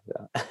sure.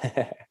 So.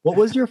 What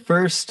was your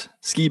first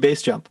ski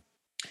base jump?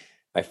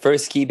 My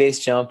first ski base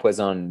jump was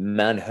on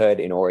Mount Hood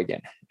in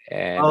Oregon.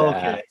 And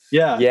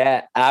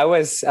I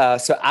was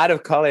so out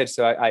of college.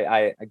 So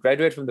I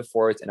graduated from the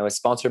Fort, and I was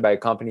sponsored by a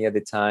company at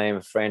the time,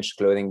 a French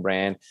clothing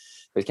brand. It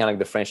was kind of like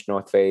the French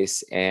North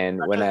Face.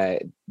 And when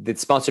they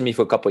sponsored me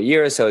for a couple of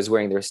years, so I was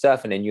wearing their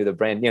stuff, and I knew the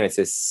brand, you know, it's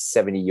a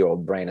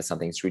 70-year-old brand or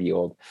something. It's really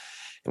old.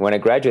 And when I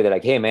graduated, they're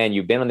like, hey man,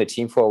 you've been on the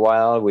team for a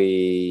while.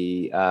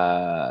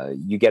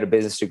 You get a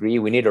business degree.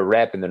 We need a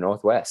rep in the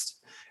Northwest.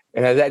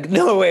 And I was like,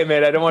 no way,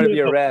 man, I don't want to be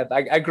a rep.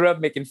 I grew up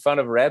making fun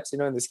of reps, you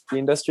know, in the ski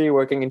industry,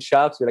 working in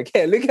shops. We're like,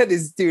 hey, look at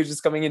this dude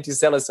just coming in to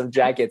sell us some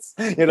jackets.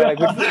 You know, like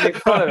we make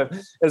fun of him.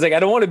 I was like, I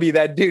don't want to be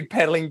that dude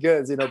peddling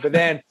goods, you know. But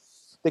then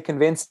they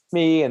convinced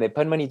me, and they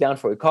put money down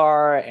for a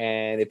car,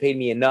 and they paid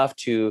me enough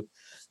to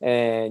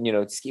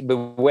ski. But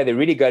where they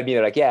really got me,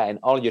 they're like, yeah, and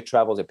all your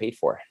travels are paid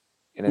for.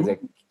 And I was like,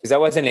 because I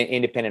wasn't an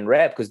independent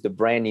rep, because the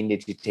brand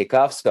needed to take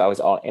off. So I was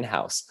all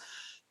in-house.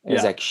 And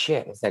it's like,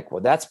 shit. It's like,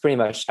 well, that's pretty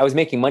much, I was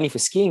making money for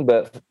skiing,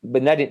 but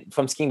not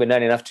from skiing, but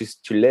not enough to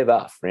live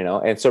off, you know?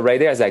 And so right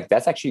there, I was like,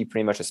 that's actually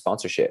pretty much a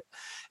sponsorship.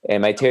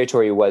 And my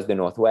territory was the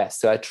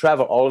Northwest. So I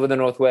traveled all over the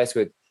Northwest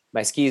with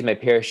my skis, my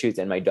parachutes,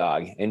 and my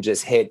dog, and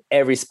just hit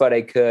every spot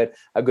I could.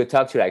 I'd go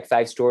talk to like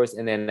 5 stores,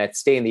 and then I'd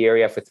stay in the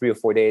area for 3 or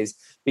 4 days,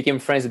 became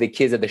friends with the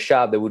kids at the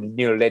shop that would,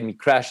 you know, let me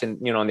crash and,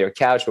 you know, on their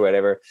couch or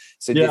whatever.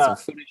 So did some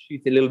photo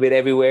shoots a little bit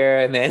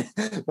everywhere. And then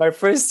my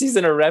first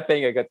season of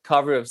repping, I got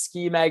cover of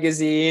Ski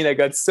Magazine. I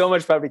got so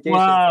much publication.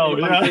 Wow.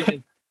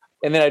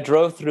 And then I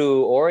drove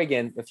through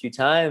Oregon a few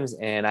times,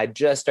 and I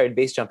just started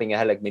base jumping. I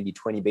had like maybe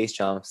 20 base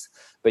jumps,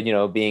 but, you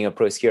know, being a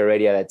pro skier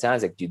already at that time, I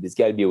was like, dude, there's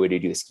got to be a way to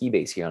do a ski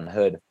base here on the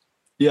Hood.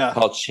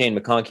 Called Shane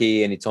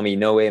McConkey, and he told me,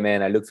 no way,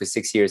 man. I looked for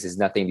 6 years. There's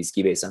nothing to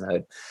ski base on the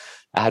Hood.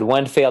 I had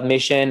one failed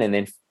mission, and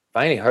then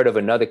finally heard of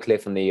another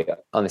cliff on the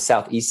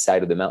southwest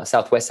side of the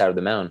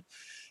mountain.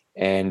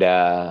 And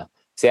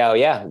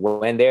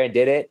went there and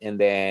did it. And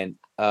then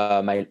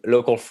my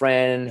local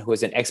friend, who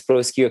was an ex-pro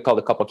skier, called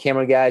a couple of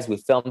camera guys. We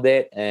filmed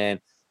it and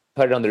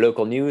put it on the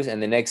local news.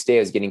 And the next day I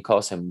was getting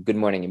calls from Good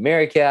Morning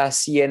America,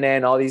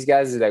 CNN, all these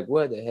guys. Like,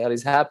 what the hell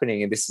is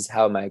happening? And this is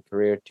how my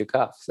career took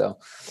off. So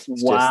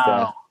it's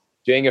just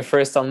doing it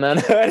first on Mount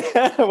Hood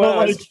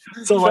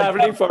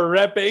traveling for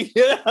repping.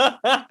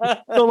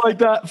 So like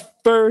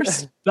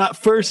that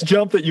first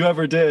jump that you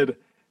ever did,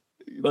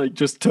 like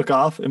just took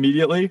off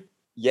immediately.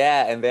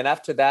 Yeah. And then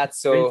after that,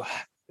 so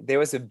there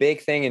was a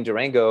big thing in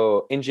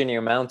Durango,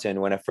 Engineer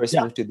Mountain. When I first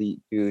moved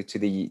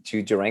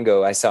to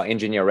Durango, I saw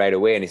Engineer right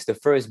away, and it's the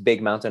first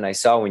big mountain I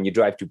saw when you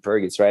drive to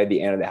Perg. It's right at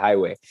the end of the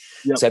highway.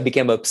 Yep. So I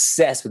became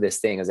obsessed with this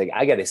thing. I was like,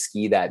 I got to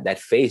ski that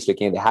face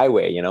looking at the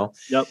highway, you know.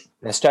 Yep.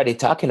 And I started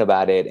talking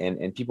about it,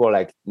 and people were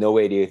like, "No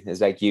way, dude!"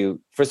 It's like,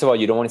 first of all,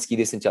 you don't want to ski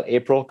this until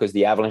April because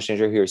the avalanche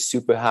danger here is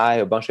super high.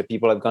 A bunch of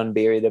people have gone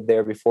buried up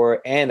there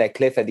before, and that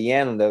cliff at the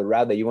end on the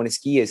route that you want to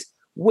ski is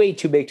way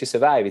too big to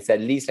survive. It's at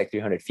least like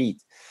 300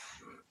 feet.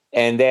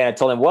 And then I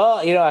told him,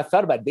 well, you know, I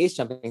thought about base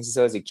jumping since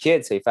I was a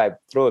kid. So if I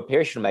throw a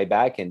parachute on my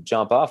back and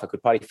jump off, I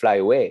could probably fly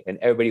away. And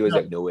everybody was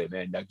like, no way,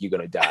 man, like, you're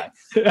going to die.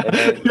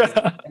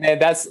 And then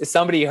that's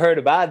somebody heard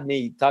about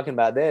me talking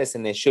about this,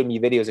 and they showed me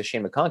videos of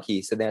Shane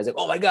McConkey. So then I was like,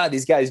 oh my God,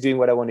 this guy is doing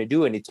what I want to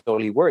do. And it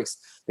totally works.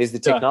 There's the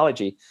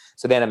technology.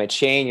 So then I met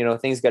Shane, you know,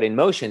 things got in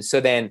motion.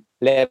 So then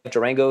left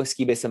Durango,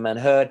 ski base in Mount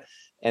Hood.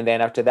 And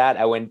then after that,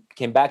 I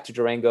came back to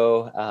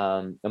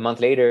Durango a month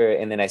later,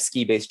 and then I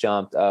ski base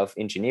jumped off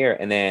Engineer.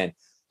 And then,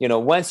 you know,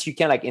 once you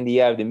can, like in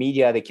the eye of the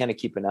media, they kind of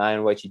keep an eye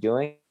on what you're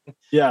doing.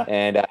 Yeah.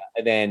 And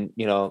then,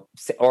 you know,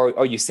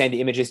 or you send the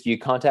images to your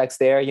contacts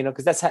there, you know,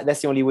 because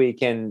that's the only way you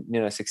can,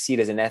 you know, succeed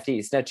as an athlete.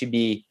 It's not to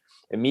be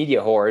a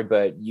media whore,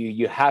 but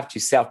you have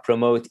to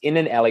self-promote in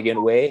an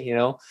elegant way, you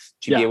know,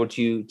 to be able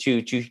to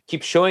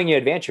keep showing your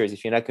adventures.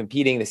 If you're not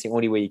competing, that's the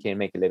only way you can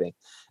make a living.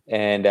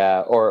 And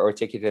or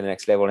take it to the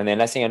next level. And then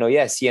last thing I know,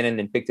 CNN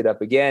then picked it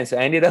up again. So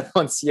I ended up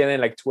on CNN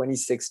like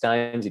 26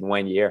 times in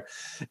 1 year.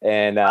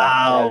 And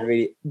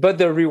but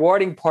the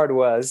rewarding part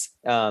was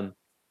when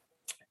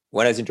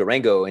I was in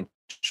Durango and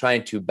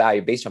trying to buy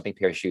a base jumping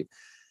parachute,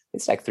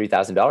 it's like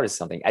 $3,000 or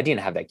something. I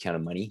didn't have that kind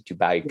of money to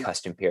buy a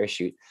custom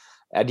parachute.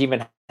 I didn't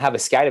even have a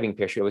skydiving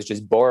parachute. I was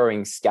just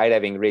borrowing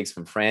skydiving rigs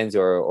from friends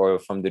or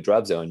from the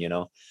drop zone, you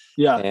know?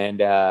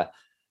 Yeah.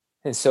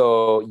 And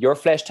so Your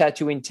Flesh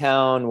Tattoo in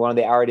town, one of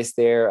the artists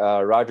there,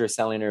 Roger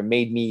Salinger,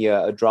 made me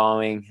a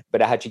drawing,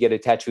 but I had to get a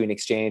tattoo in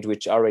exchange,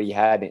 which I already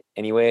had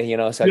anyway, you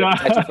know, so I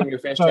got a tattoo from Your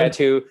Flesh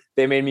Tattoo.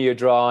 They made me a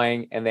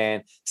drawing. And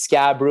then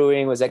Scab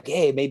Brewing was like,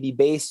 hey, maybe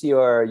base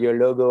your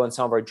logo on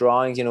some of our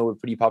drawings. You know, we're a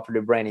pretty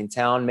popular brand in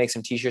town, make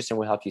some t-shirts and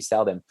we'll help you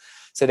sell them.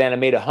 So then I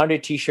made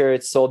 100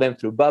 t-shirts, sold them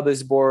through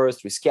Bubba's Boards,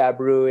 through Scab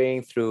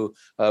Brewing, through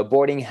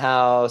Boarding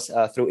House,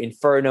 through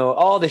Inferno.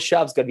 All the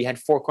shops got behind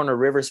Four Corner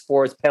River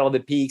Sports, Pedal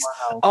the Peaks.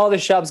 Wow. All the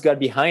shops got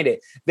behind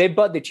it. They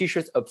bought the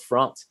t-shirts up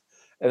front.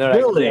 And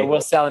they're like, yeah,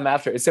 we'll sell them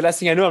after. So last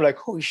thing I know, I'm like,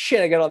 holy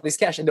shit, I got all this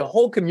cash. And the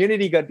whole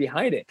community got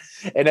behind it.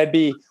 And I'd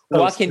be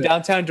walking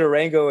downtown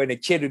Durango and a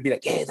kid would be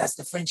like, hey, that's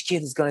the French kid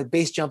who's going to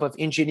base jump off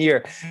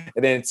Engineer.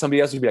 And then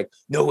somebody else would be like,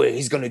 no way,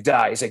 he's going to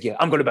die. It's like, yeah,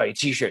 I'm going to buy a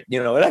t-shirt,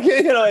 you know. Like,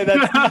 you know, and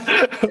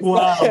that's,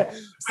 wow.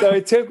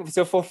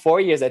 So for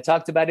 4 years, I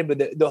talked about it,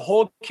 but the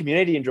whole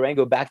community in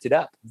Durango backed it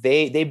up.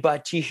 They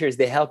bought t-shirts,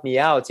 they helped me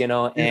out, you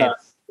know, and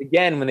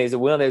again, when there's a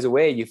will, there's a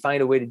way. You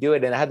find a way to do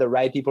it. And I had the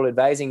right people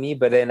advising me,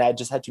 but then I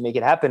just had to make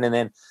it happen. And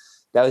then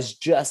that was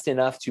just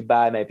enough to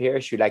buy my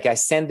parachute. Like I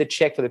sent the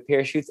check for the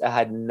parachutes. I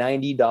had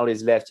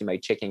 $90 left in my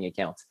checking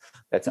account.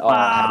 That's all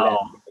I had left.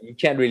 You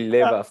can't really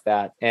live off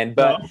that.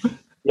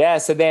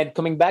 So then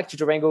coming back to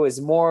Durango is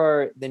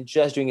more than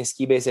just doing a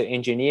ski base at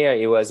Engineer.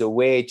 It was a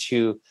way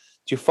to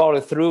follow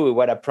through with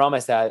what I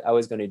promised I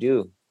was going to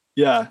do.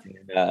 Yeah.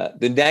 And,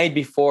 the night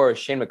before,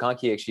 Shane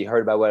McConkey actually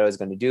heard about what I was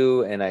going to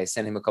do, and I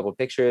sent him a couple of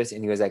pictures,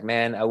 and he was like,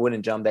 "Man, I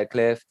wouldn't jump that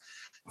cliff.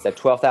 It's at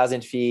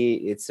 12,000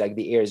 feet. It's like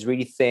the air is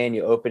really thin.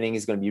 Your opening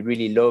is going to be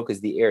really low because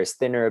the air is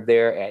thinner up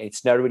there. And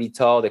it's not really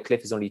tall. The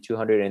cliff is only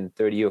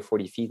 230 or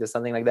 40 feet or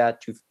something like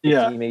that.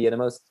 250 maybe at the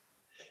most.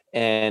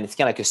 And it's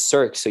kind of like a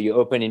cirque. So you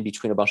open in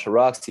between a bunch of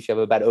rocks. If you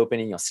have a bad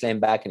opening, you'll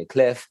slam back in a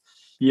cliff."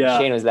 Yeah.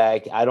 Shane was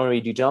like, I don't really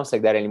do jumps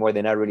like that anymore.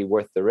 They're not really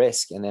worth the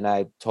risk. And then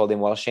I told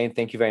him, well, Shane,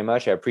 thank you very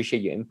much. I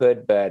appreciate your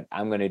input, but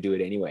I'm going to do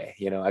it anyway.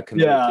 You know, I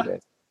committed to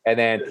it. And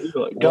then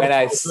when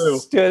I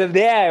stood up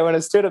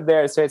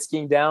there, I started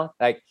skiing down,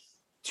 like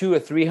 200 or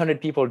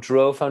 300 people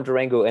drove from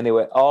Durango and they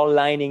were all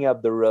lining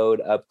up the road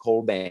up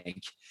Cold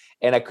Bank.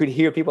 And I could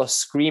hear people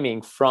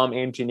screaming from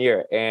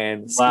Engineer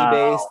and ski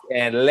based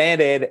and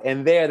landed.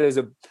 And there's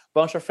a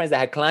bunch of friends that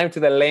had climbed to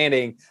the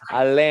landing.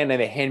 I land and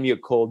they hand me a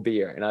cold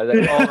beer. And I was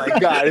like, oh my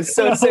God, it's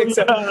so sick.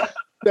 So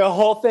the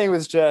whole thing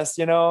was just,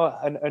 you know,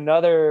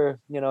 another,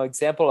 you know,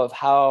 example of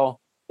how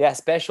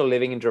special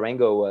living in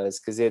Durango was.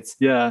 Cause it's,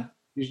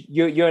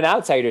 you're an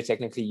outsider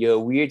technically. You're a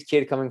weird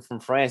kid coming from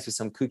France with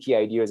some kooky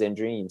ideas and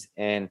dreams.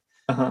 And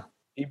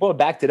people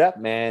backed it up,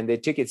 man. They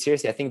took it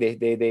seriously. I think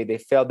they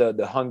felt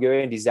the hunger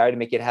and desire to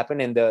make it happen,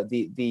 and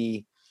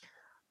the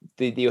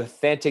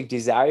authentic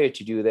desire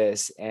to do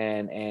this.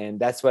 And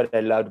that's what I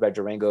loved about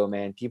Durango,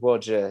 man. People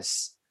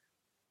just,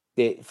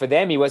 for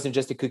them, it wasn't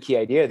just a kooky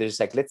idea. They're just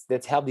like,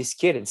 let's help this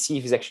kid and see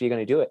if he's actually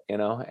going to do it, you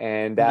know.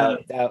 And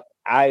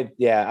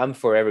I'm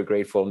forever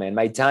grateful, man.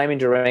 My time in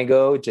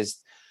Durango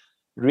just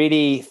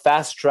really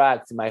fast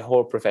tracked my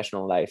whole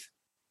professional life.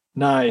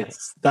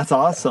 Nice. That's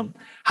awesome.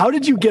 How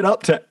did you get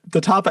up to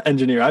the top of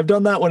Engineer? I've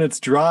done that when it's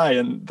dry,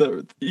 and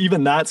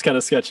even that's kind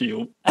of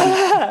sketchy.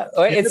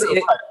 It's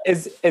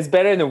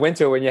better in the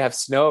winter when you have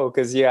snow,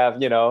 because you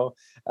have, you know,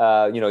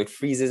 it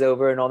freezes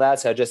over and all that.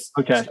 So I just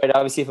started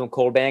obviously from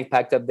Cold Bank,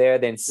 packed up there,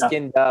 then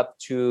skinned up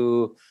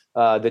to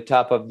the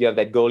top of, you have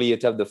that Goli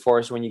atop the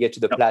forest when you get to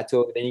the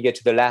plateau. Then you get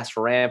to the last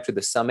ramp to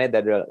the summit,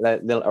 that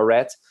little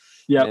arête.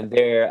 Yeah. And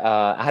there,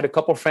 I had a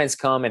couple of friends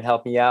come and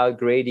help me out.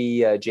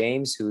 Grady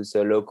James, who's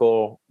a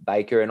local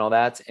biker and all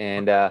that.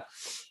 And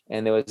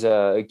there was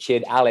a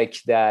kid, Alec,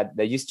 that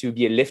used to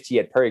be a lifty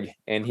at Perg.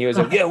 And he was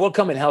like, yeah, we'll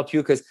come and help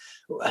you. Because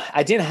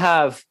I didn't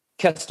have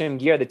custom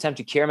gear at the time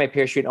to carry my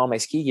parachute and all my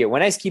ski gear.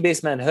 When I ski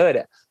base Mount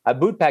Hood, I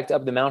boot packed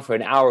up the mountain for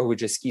an hour with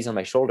just skis on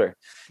my shoulder.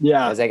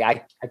 Yeah. I was like,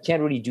 I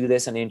can't really do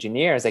this on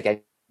engineer. I was like,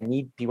 I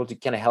need people to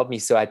kind of help me.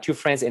 So I had two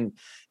friends and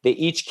they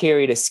each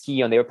carried a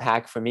ski on their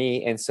pack for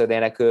me. And so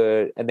then I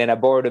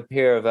borrowed a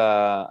pair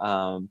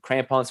of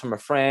crampons from a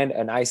friend,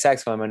 an ice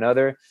axe from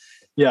another.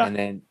 Yeah. And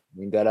then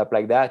we got up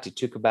like that. It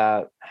took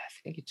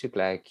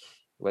like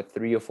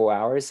 3 or 4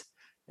 hours.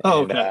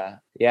 Oh, okay.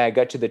 I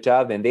got to the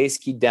top and they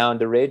skied down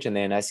the ridge and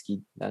then I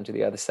skied down to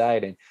the other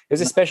side. And it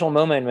was a special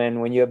moment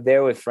when you're up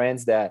there with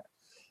friends that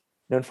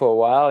known for a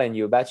while and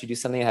you're about to do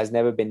something that has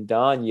never been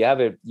done. You have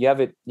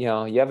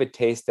a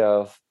taste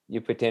of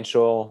your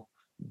potential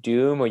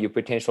doom or your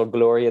potential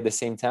glory at the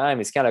same time.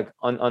 It's kind of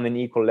on an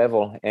equal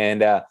level.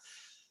 And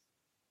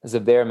as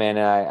of there, man,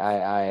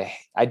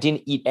 I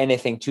didn't eat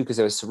anything too because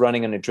I was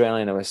running on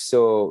adrenaline. I was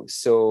so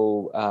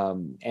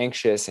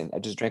anxious, and I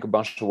just drank a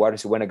bunch of water.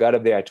 So when I got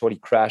up there, I totally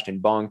crashed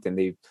and bonked, and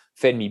they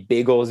fed me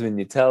bagels with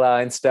Nutella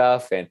and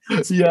stuff, and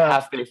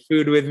half their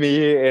food with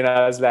me. And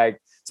I was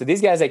like, so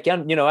these guys, I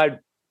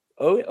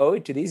owe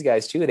it to these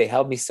guys too. They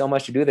helped me so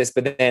much to do this.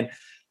 But then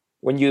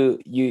when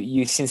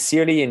you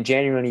sincerely and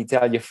genuinely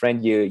tell your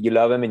friend you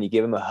love him and you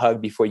give him a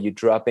hug before you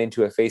drop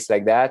into a face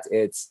like that,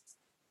 it's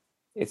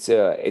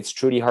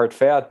truly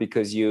heartfelt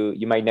because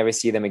you might never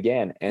see them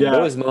again. And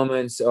those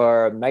moments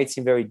might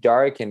seem very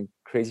dark and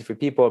crazy for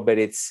people, but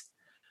it's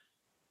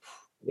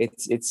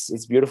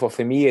beautiful.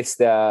 For me,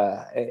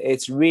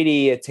 it's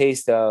really a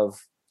taste of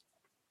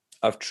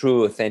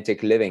true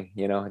authentic living.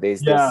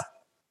 There's this,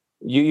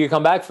 you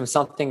come back from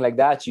something like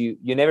that, you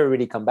never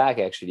really come back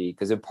actually,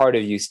 because a part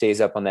of you stays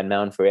up on that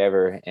mountain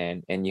forever,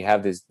 and you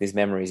have these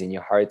memories in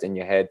your heart and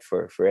your head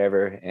for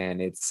forever.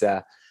 And it's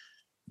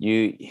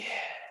you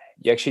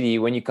actually,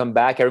 when you come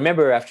back, I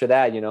remember after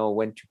that,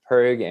 went to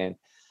Perg and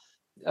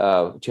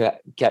to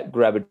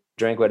grab a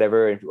drink,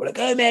 whatever, and we're like,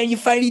 oh man, you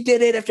finally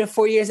did it after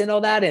 4 years and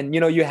all that. And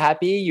you're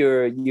happy,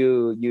 you're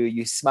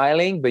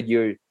smiling, but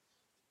you're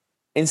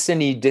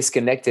instantly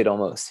disconnected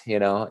almost.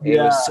 It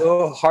was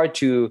so hard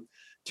to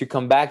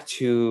come back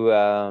to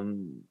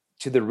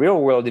the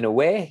real world in a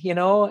way,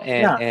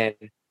 and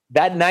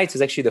that night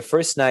was actually the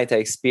first night I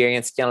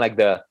experienced kind of like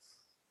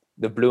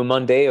the Blue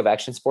Monday of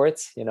action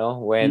sports,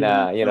 when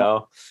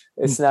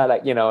it's not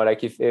like,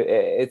 like if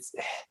it's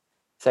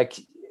like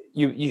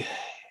you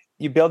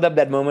build up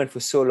that moment for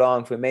so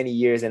long, for many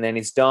years, and then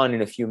it's done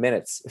in a few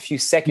minutes, a few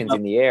seconds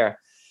in the air.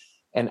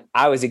 And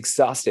I was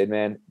exhausted,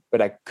 man,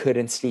 but I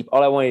couldn't sleep.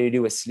 All I wanted to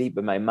do was sleep,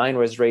 but my mind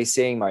was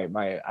racing.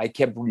 I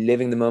kept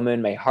living the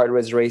moment. My heart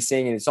was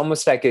racing. And it's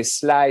almost like a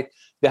slide.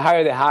 The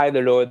higher the high,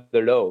 the lower the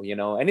low,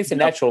 and it's a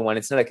natural one.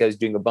 It's not like I was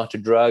doing a bunch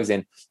of drugs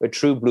and a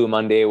true Blue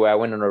Monday where I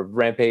went on a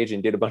rampage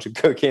and did a bunch of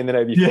cocaine the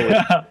night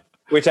before,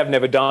 which I've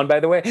never done, by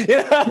the way.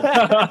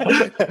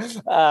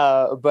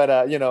 But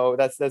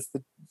that's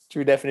the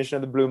true definition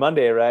of the Blue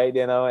Monday, right?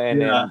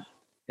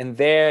 And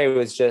there it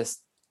was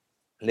just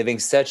living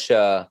such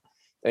an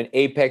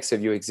apex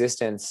of your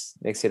existence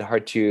makes it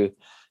hard to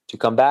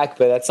come back.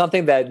 But that's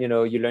something that, you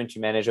learn to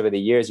manage over the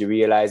years. You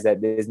realize that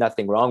there's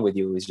nothing wrong with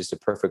you. It's just a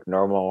perfect,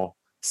 normal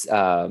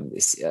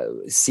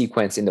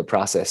sequence in the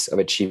process of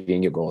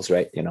achieving your goals,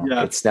 right?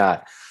 It's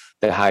not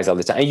the highs all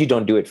the time. And you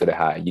don't do it for the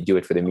high. You do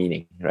it for the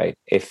meaning, right?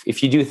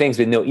 If you do things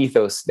with no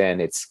ethos,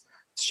 then it's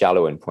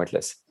shallow and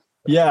pointless.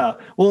 Yeah.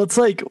 Well, it's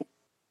like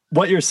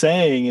what you're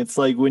saying. It's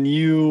like when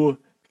you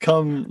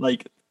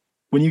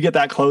get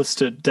that close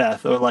to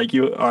death, or like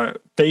you are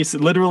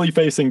literally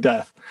facing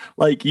death,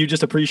 like you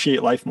just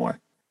appreciate life more.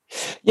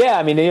 Yeah.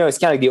 I mean, it's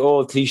kind of like the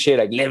old cliche,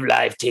 like live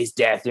life, taste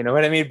death, you know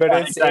what I mean? But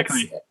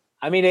exactly.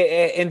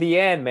 In the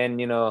end, man,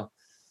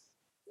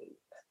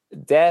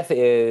 death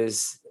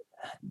is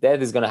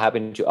going to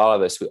happen to all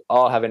of us. We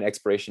all have an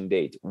expiration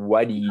date.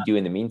 What do you do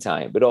in the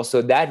meantime? But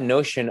also that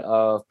notion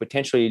of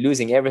potentially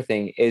losing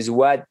everything is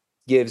what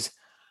gives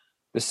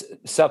the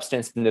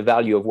substance and the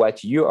value of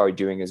what you are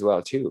doing as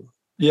well, too.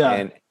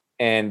 Yeah.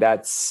 And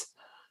that's,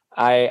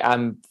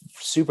 I'm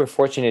super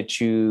fortunate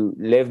to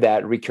live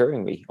that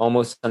recurringly,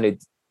 almost on a,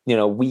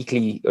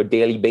 weekly or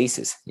daily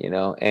basis,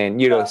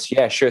 and,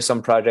 sure.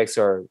 Some projects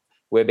are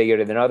way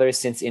bigger than others.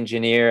 Since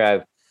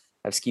engineer,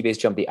 I've ski base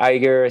jumped the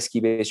Eiger,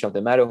 ski base jumped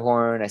the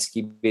Matterhorn, I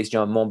ski base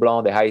jumped Mont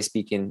Blanc, the highest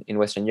peak in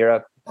Western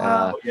Europe.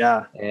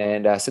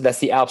 And so that's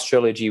the Alps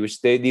trilogy,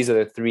 which these are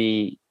the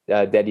three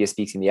deadliest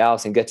peaks in the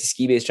Alps, and got to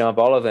ski base jump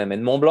all of them.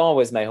 And Mont Blanc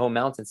was my home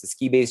mountain, so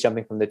ski base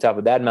jumping from the top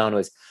of that mountain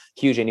was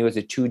huge, and it was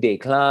a 2-day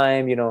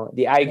climb.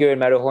 The Eiger and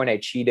Matterhorn, I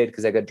cheated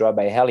because I got dropped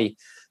by a heli,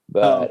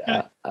 But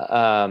okay.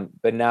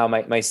 but now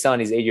my son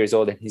is 8 years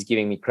old and he's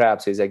giving me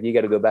crap. So he's like, you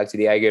got to go back to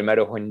the Eiger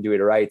Matterhorn and do it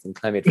right and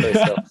climb it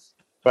first. So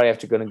probably have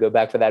to go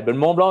back for that. But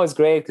Mont Blanc is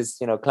great because,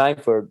 you know, climb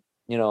for,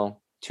 you know,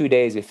 2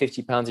 days with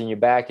 50 pounds in your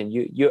back and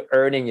you're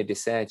earning your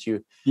descent.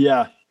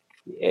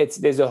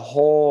 There's a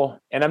whole,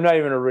 and I'm not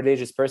even a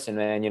religious person,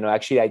 man. You know,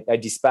 actually I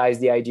despise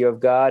the idea of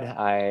God.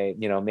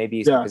 You know, maybe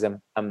it's because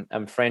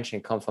I'm French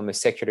and come from a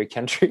secular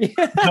country,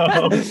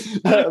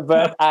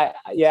 but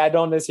I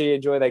don't necessarily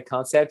enjoy that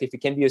concept. If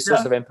it can be a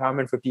source of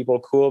empowerment for people,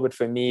 cool. But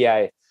for me,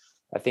 I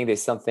think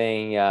there's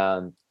something,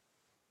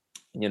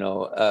 you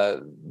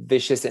know,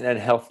 vicious and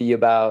unhealthy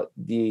about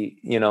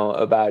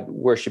about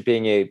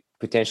worshiping a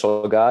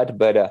potential God.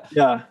 But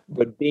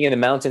being in the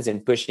mountains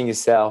and pushing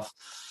yourself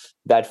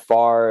that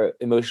far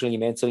emotionally,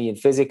 mentally, and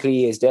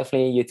physically is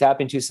definitely, you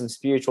tap into some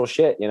spiritual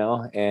shit, you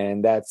know,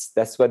 and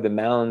that's what the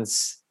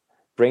mountains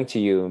bring to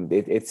you.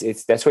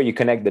 It's that's where you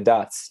connect the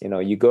dots. You know,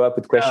 you go up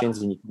with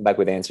questions and you come back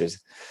with answers,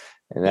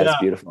 and that's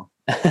beautiful.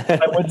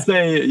 I would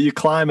say you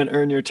climb and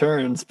earn your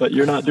turns, but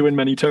you're not doing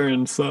many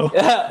turns. So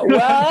well,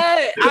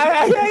 I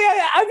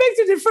beg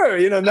to differ.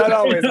 You know, not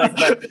always.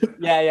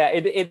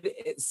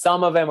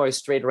 Some of them are a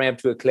straight ramp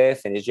to a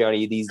cliff, and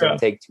generally these don't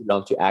take too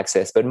long to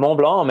access. But Mont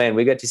Blanc, man,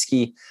 we got to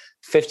ski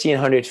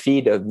 1,500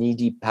 feet of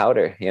knee-deep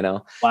powder, you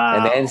know,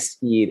 and then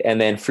skied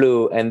and then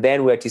flew. And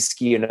then we had to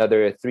ski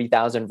another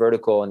 3,000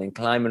 vertical and then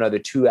climb another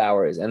 2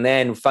 hours. And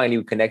then finally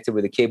we connected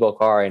with a cable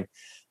car and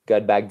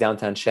got back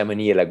downtown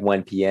Chamonix at like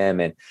 1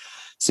 p.m. And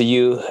so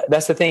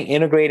that's the thing,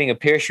 integrating a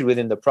parachute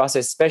within the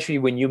process, especially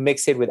when you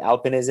mix it with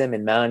alpinism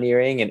and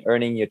mountaineering and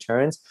earning your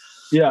turns.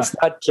 Yeah. It's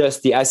not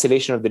just the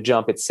isolation of the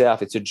jump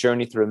itself. It's a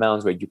journey through the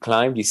mountains where you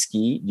climb, you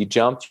ski, you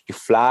jump, you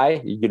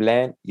fly, you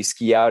land, you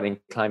ski out and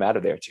climb out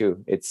of there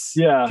too. It's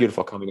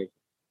beautiful combination.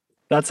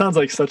 That sounds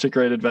like such a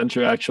great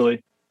adventure,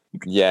 actually.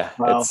 Yeah.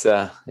 Wow.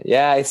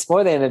 It's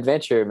more than an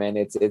adventure, man.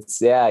 It's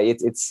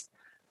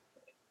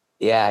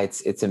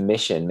a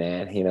mission,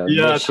 man. You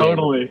know,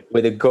 totally,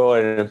 with a goal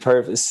and a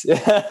purpose.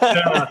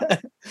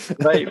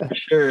 Right, for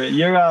sure.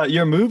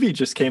 Your movie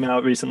just came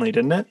out recently,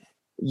 didn't it?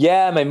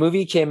 Yeah, my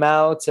movie came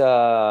out.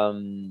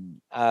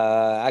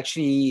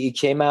 Actually, it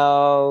came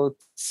out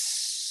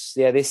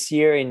this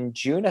year in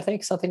June, I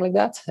think, something like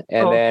that.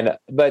 And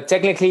but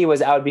technically, it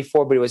was out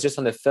before, but it was just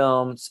on the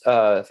film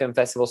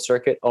festival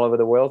circuit all over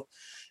the world.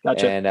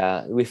 Gotcha.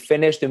 And we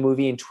finished the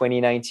movie in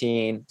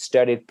 2019,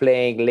 started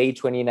playing late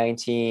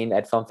 2019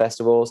 at film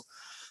festivals,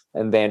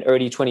 and then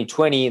early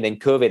 2020, then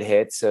COVID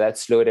hit. So that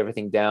slowed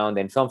everything down.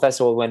 Then film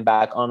festival went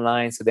back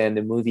online. So then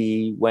the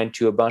movie went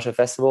to a bunch of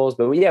festivals.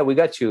 But we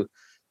got to,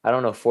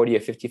 40 or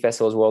 50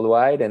 festivals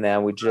worldwide. And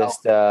then we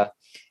just, then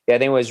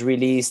it was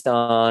released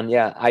on,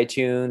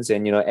 iTunes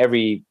and,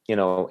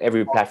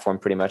 every platform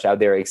pretty much out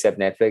there except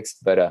Netflix.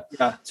 But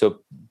so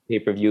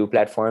pay-per-view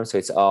platform. So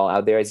it's all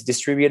out there. It's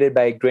distributed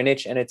by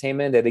Greenwich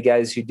Entertainment. They're the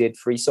guys who did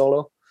Free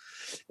Solo.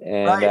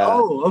 And,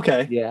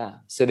 okay. Yeah.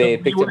 So they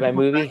picked up my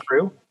movie.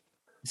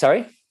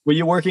 Sorry? Were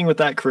you working with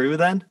that crew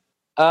then?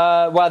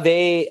 I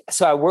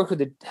worked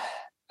with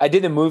I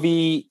did the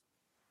movie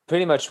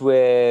pretty much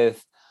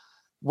with,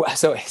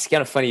 so it's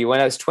kind of funny. When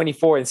I was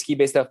 24 in ski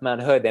based off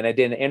Mount Hood, and I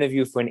did an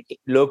interview for a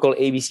local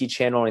ABC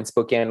channel in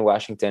Spokane,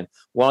 Washington.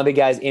 One of the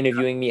guys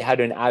interviewing me had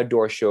an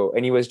outdoor show,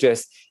 and he was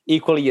just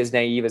equally as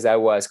naive as I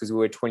was because we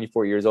were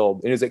 24 years old.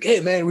 And he was like, "Hey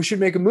man, we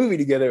should make a movie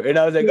together." And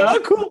I was like, "Oh,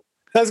 cool."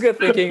 I was good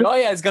thinking,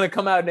 it's going to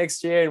come out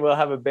next year and we'll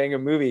have a banger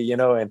movie,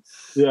 and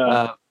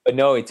but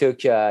no, it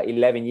took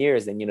 11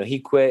 years. And, he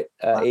quit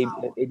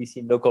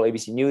local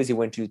ABC News. He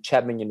went to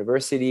Chapman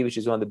University, which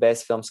is one of the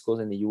best film schools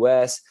in the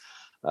US,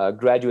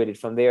 graduated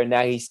from there.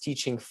 Now he's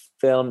teaching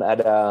film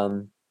at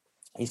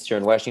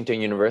Eastern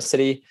Washington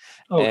University.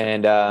 Okay.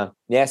 And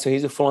so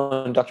he's a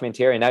full-on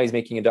documentarian. Now he's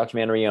making a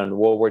documentary on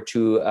World War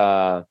II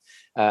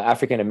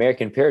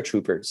African-American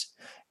paratroopers.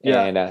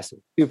 Yeah. And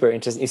super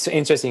interesting. It's so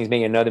interesting. He's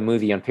making another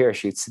movie on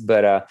parachutes,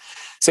 but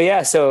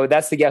so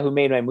that's the guy who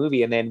made my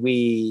movie. And then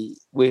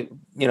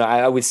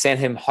I would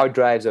send him hard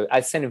drives.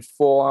 I'd send him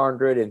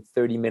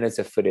 430 minutes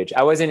of footage.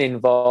 I wasn't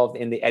involved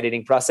in the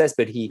editing process,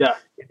 but he did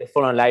the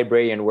full-on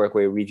librarian work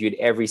where he reviewed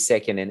every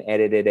second and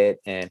edited it.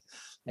 And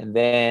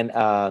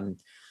then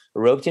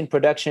Roped In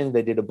Productions,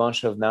 they did a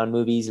bunch of mountain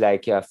movies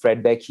like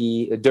Fred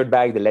Beckey,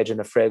 Dirtbag, The Legend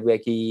of Fred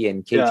Beckey,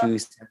 and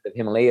K2, of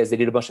Himalayas. They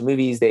did a bunch of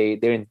movies. They're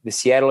in the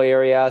Seattle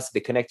area, so they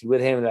connected with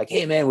him. And they're like,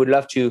 "Hey man, we'd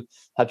love to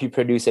help you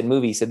produce that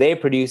movie." So they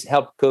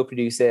helped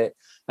co-produce it.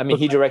 I mean,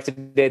 he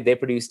directed it, they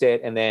produced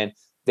it, and then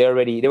they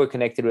were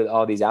connected with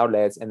all these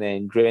outlets. And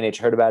then Greenwich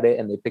heard about it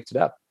and they picked it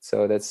up.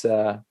 So that's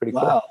pretty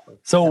cool.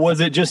 So was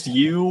it just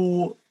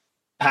you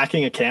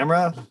packing a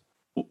camera,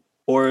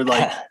 or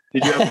like?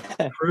 Did you have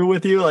a crew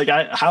with you? Like,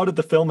 how did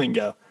the filming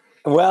go?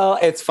 Well,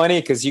 it's funny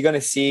because you're going to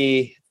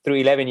see through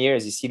 11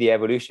 years, you see the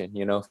evolution,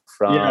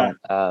 from,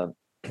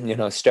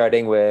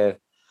 starting with,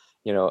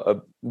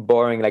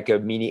 borrowing like a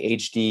mini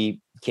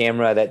HD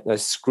camera that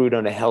was screwed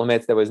on a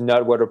helmet that was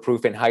not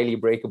waterproof and highly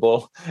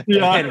breakable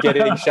and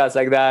getting shots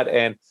like that.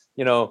 And,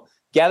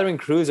 gathering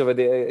crews over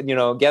the,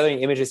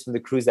 gathering images from the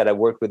crews that I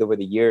worked with over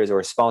the years,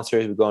 or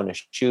sponsors would go on a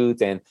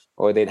shoot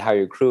or they'd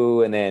hire a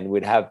crew and then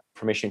we'd have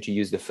permission to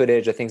use the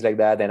footage or things like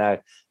that. And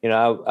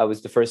I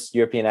was the first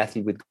European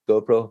athlete with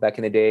GoPro back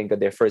in the day and got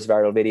their first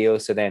viral video.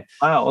 So then,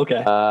 wow,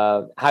 okay.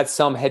 Had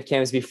some head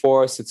cams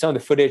before. So some of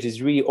the footage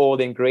is really old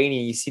and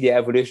grainy. You see the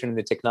evolution in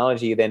the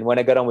technology. Then when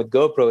I got on with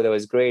GoPro, that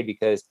was great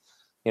because,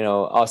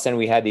 all of a sudden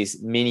we had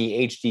these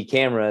mini HD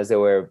cameras that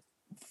were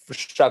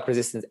shock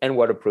resistant and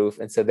waterproof.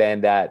 And so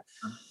then that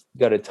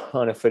got a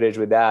ton of footage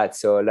with that.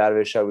 So a lot of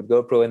it shot with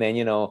GoPro. And then,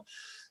 a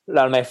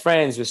lot of my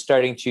friends were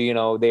starting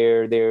to,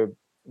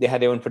 they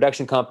had their own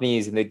production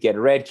companies and they'd get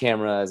Red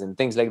cameras and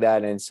things like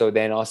that. And so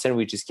then all of a sudden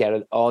we just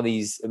gathered all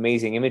these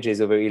amazing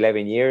images over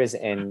 11 years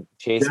and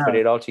Chase put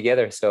it all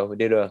together. So we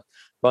did a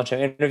bunch of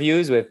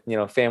interviews with,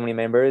 family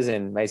members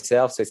and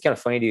myself. So it's kind of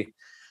funny to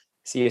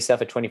see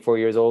yourself at 24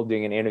 years old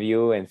doing an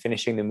interview and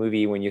finishing the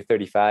movie when you're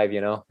 35,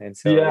 and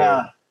so there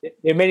are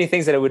many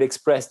things that I would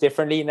express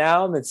differently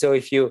now. And so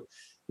if you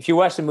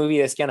watch the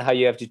movie, that's kind of how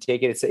you have to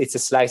take it. It's a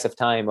slice of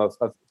time of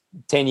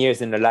 10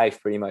 years in the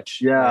life pretty much.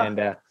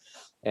 Yeah.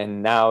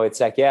 And now it's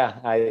like,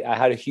 I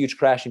had a huge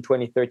crash in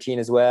 2013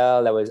 as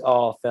well. That was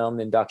all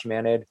filmed and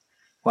documented.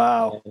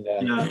 Wow.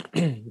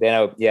 And, then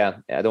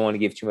I don't want to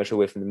give too much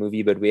away from the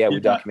movie, but we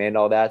documented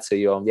all that. So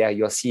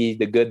you'll see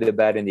the good, the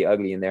bad, and the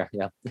ugly in there.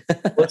 Yeah.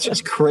 Well, it's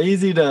just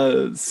crazy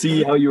to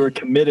see how you were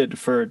committed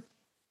for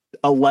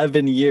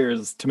 11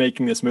 years to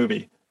making this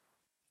movie.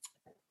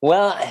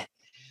 Well,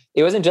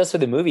 it wasn't just for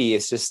the movie.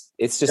 It's just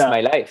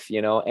my life,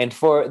 and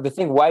for the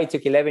thing why it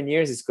took 11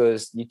 years is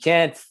because you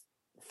can't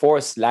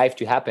force life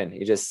to happen.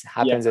 It just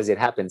happens as it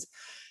happens.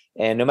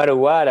 And no matter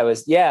what, I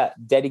was,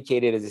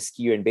 dedicated as a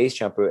skier and base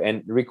jumper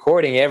and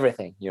recording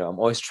everything. I'm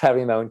always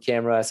traveling my own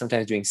camera,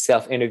 sometimes doing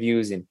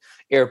self-interviews in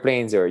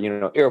airplanes or,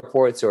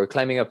 airports or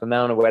climbing up a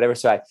mountain or whatever.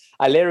 So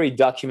I literally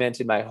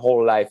documented my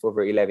whole life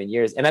over 11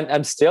 years. And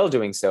I'm still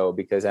doing so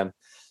because I'm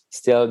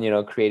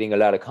still, creating a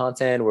lot of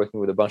content, working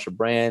with a bunch of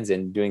brands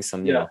and doing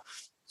some,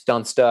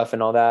 stunt stuff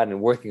and all that, and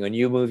working on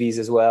new movies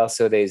as well.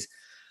 So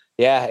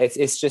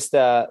it's just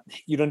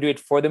you don't do it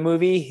for the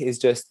movie. It's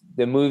just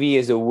the movie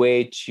is a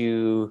way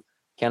to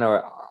kind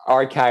of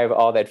archive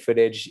all that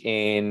footage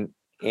in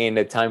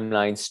a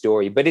timeline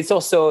story. But it's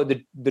also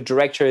the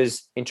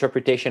director's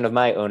interpretation of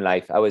my own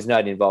life. I was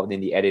not involved in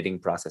the editing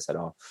process at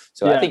all.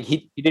 So I think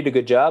he did a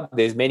good job.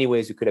 There's many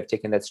ways we could have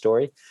taken that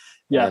story.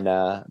 Yeah. And,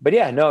 but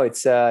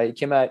it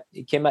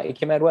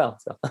came out well.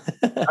 So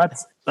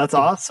that's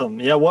awesome.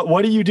 Yeah.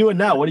 What are you doing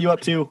now? What are you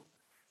up to?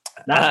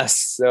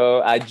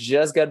 So I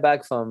just got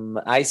back from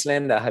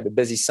Iceland. I had a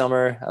busy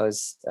summer. I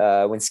was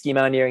went ski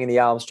mountaineering in the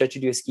Alps, tried to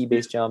do a ski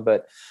base jump,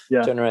 but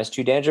turned around, it's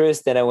too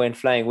dangerous. Then I went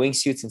flying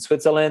wingsuits in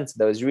Switzerland. So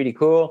that was really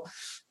cool.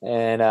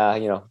 And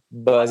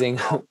buzzing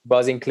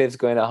cliffs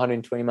going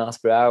 120 miles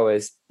per hour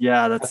was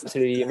that's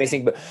absolutely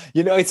amazing. But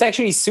it's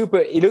actually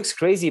it looks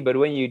crazy, but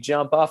when you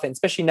jump off, and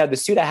especially now the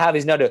suit I have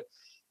is not a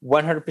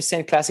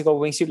 100% classical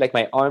wingsuit. Like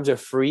my arms are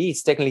free.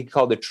 It's technically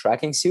called a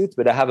tracking suit,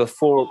 but I have a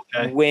full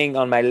wing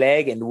on my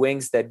leg and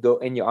wings that go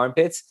in your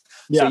armpits.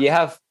 So you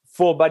have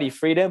full body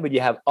freedom, but you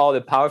have all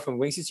the power from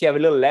wingsuits. You have a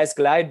little less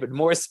glide, but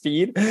more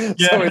speed.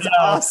 So it's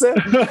awesome.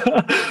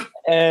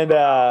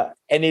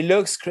 And it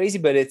looks crazy,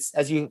 but it's,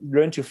 as you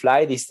learn to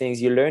fly these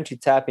things, you learn to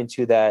tap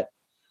into that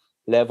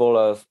level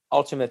of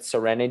ultimate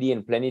serenity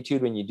and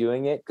plenitude when you're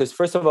doing it. Because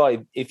first of all,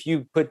 if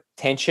you put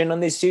tension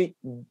on this suit,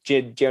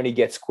 generally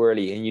get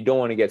squirrely, and you don't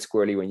want to get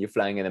squirrely when you're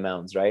flying in the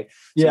mountains, right?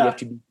 So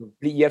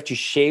you have to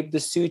shape the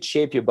suit,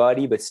 shape your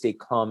body, but stay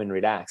calm and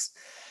relaxed.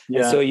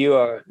 And so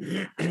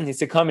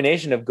it's a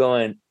combination of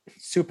going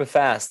super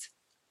fast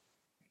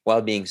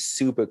while being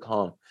super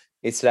calm.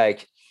 It's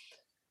like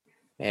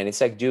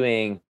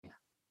doing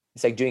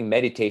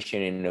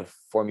meditation in a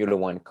Formula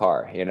One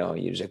car. You're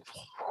just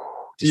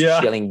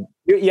like, chilling.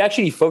 You're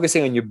actually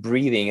focusing on your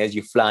breathing as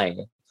you're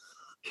flying.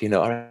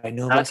 All right,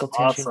 no muscle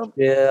tension. Awesome.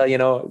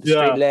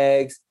 Straight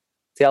legs,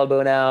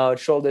 tailbone out,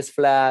 shoulders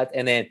flat,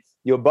 and then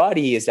your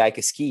body is like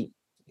a ski,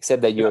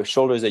 except that your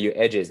shoulders are your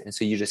edges, and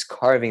so you're just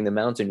carving the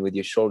mountain with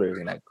your shoulders,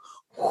 and like,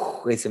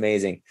 it's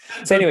amazing.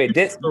 So anyway,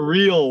 this the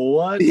real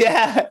what?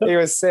 Yeah, it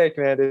was sick,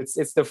 man.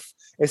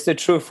 It's the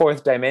true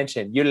fourth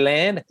dimension. You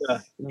land,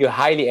 you're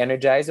highly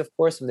energized, of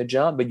course, from the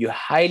jump, but you're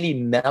highly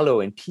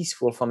mellow and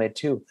peaceful from it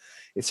too.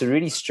 It's a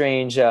really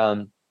strange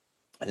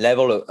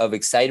level of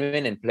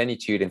excitement and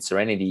plenitude and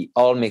serenity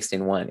all mixed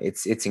in one.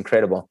 It's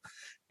incredible.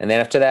 And then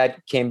after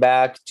that, came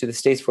back to the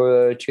States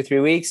for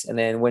 2-3 weeks, and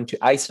then went to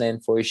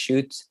Iceland for a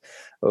shoot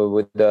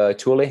with the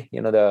Thule,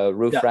 the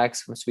roof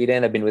racks from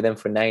Sweden. I've been with them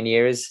for 9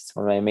 years. It's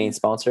one of my main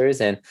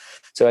sponsors. And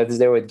so I was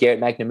there with Garrett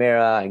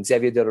McNamara and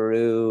Xavier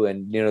Delarue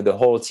and, the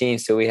whole team.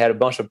 So we had a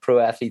bunch of pro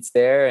athletes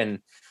there, and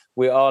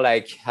we all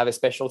have a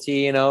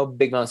specialty,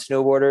 big mountain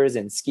snowboarders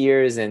and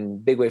skiers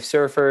and big wave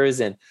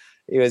surfers. And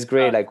it was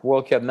great, like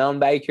World Cup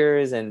mountain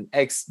bikers and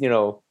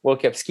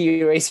World Cup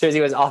ski racers.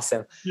 It was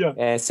awesome. Yeah.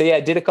 And so,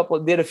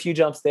 did a few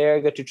jumps there.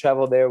 Got to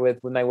travel there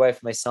with my wife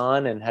and my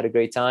son, and had a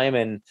great time.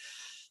 And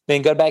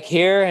then got back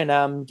here, and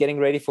I'm getting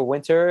ready for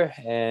winter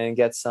and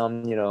get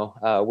some,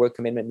 work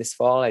commitment this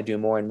fall. I do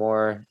more and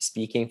more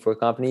speaking for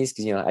companies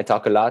because, I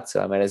talk a lot,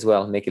 so I might as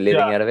well make a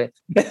living out of it.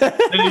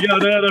 There you go.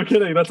 No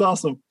kidding. That's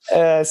awesome.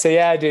 So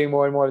yeah, doing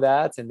more and more of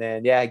that. And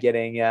then,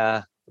 getting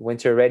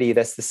winter ready.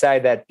 That's the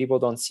side that people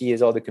don't see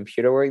is all the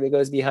computer work that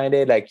goes behind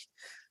it. Like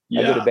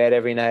I go to bed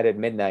every night at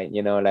midnight,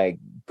 like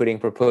putting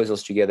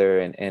proposals together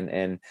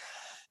and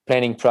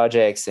planning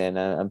projects, and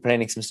I'm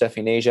planning some stuff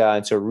in Asia,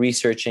 and so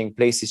researching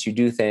places to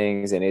do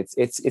things, and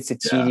it's a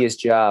tedious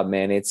job,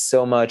 man. It's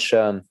so much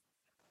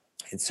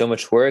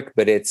work,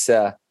 but it's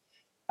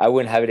I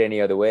wouldn't have it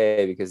any other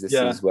way because this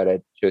is what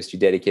I chose to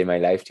dedicate my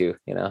life to.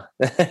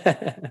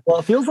 Well,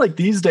 it feels like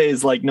these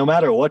days, like no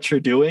matter what you're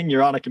doing,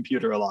 you're on a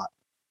computer a lot.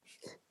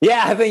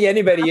 Yeah, I think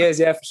anybody is.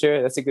 Yeah, for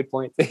sure. That's a good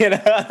point.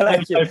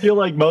 I feel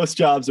like most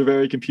jobs are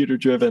very computer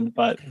driven,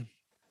 but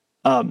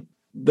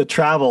the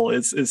travel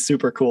is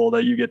super cool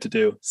that you get to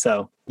do.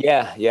 So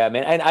yeah,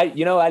 man. And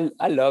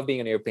I love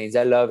being on airplanes.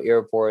 I love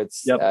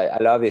airports. Yep. I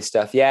love this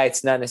stuff. Yeah,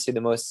 it's not necessarily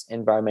the most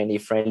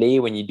environmentally friendly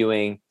when you're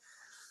doing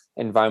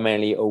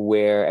environmentally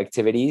aware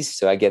activities.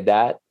 So I get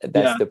that.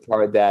 That's the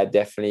part that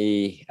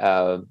definitely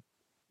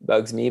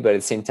bugs me. But at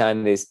the same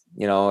time, there's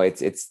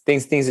it's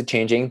things are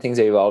changing, things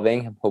are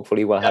evolving.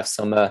 Hopefully, we'll have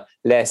some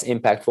less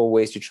impactful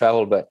ways to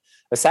travel. But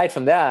aside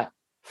from that,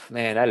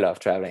 man, I love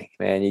traveling.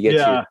 Man, you get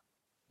to.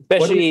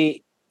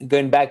 Especially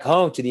going back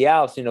home to the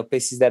Alps,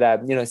 places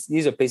that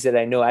these are places that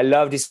I know. I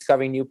love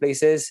discovering new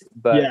places,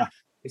 but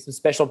it's a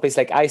special place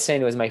like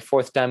Iceland. It was my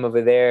 4th time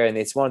over there, and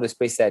it's one of those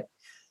places that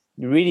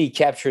really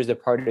captures a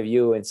part of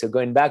you. And so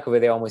going back over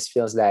there almost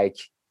feels like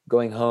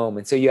going home.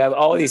 And so you have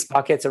all these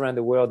pockets around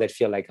the world that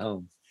feel like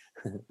home.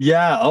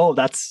 Yeah. Oh,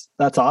 that's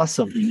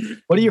awesome.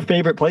 What are your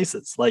favorite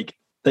places like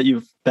that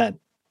you've been?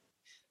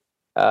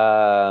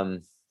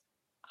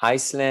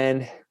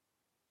 Iceland,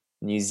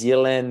 New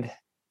Zealand.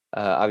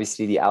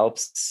 Obviously the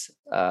Alps,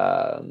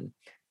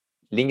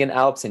 Lingen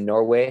Alps in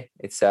Norway.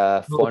 It's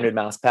 400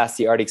 miles past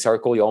the Arctic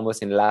Circle. You're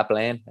almost in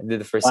Lapland. I did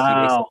the first ski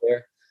race up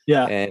there.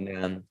 Yeah.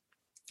 And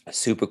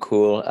super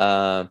cool.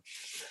 I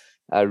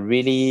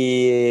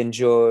really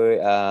enjoy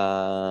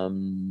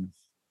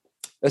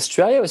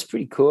Australia was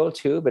pretty cool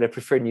too, but I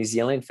prefer New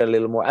Zealand. It felt a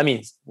little more,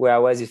 where I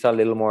was, it felt a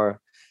little more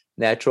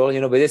natural,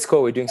 but it's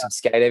cool. We're doing some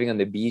skydiving on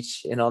the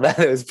beach and all that.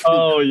 It was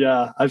pretty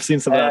yeah. I've seen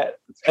some of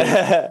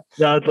that.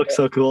 Yeah, it looks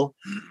so cool.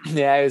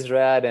 Yeah, it was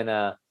rad.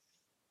 And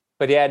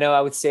but yeah, no, I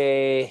would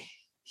say,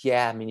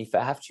 if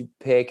I have to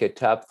pick a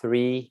top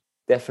 3,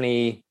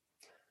 definitely,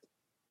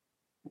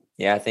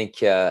 I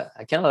think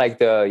I kind of like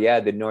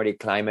the Nordic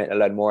climate a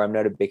lot more. I'm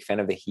not a big fan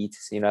of the heat.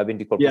 So, I've been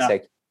to places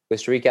like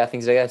Costa Rica,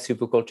 things like that,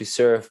 super cool to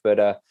surf.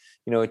 But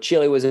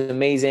Chile was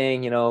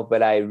amazing,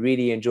 but I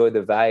really enjoyed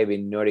the vibe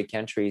in Nordic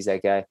countries.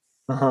 Like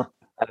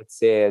I'd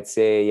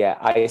say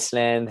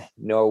Iceland,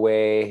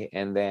 Norway,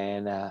 and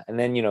then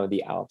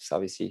the Alps,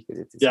 obviously,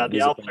 because it's the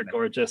Alps are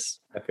gorgeous.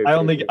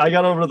 I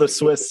got over to the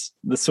Swiss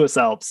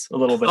Alps a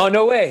little bit. Oh,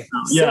 no way!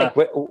 Yeah.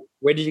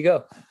 Where did you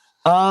go?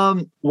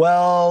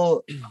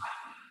 Well,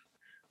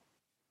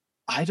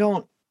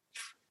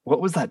 what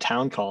was that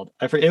town called?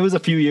 I forget. It was a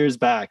few years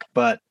back,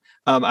 but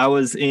I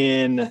was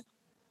in.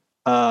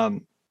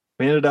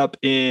 We ended up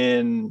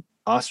in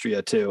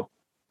Austria too.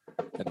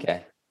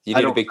 Okay, you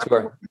did a big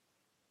tour.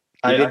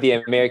 You did the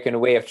American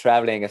way of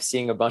traveling, of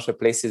seeing a bunch of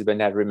places but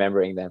not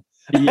remembering them.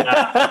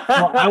 Yeah,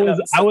 well,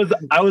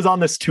 I was on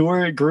this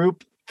tour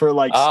group for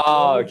like.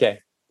 Oh, okay.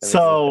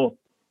 So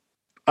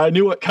I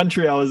knew what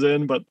country I was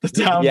in, but the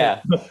town.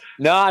 Yeah.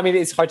 No,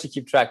 it's hard to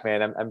keep track,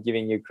 man. I'm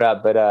giving you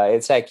crap, but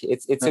it's like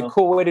it's a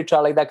cool way to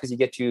travel like that because you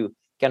get to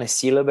kind of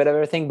see a little bit of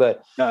everything.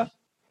 But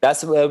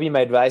that'll be my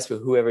advice for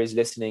whoever is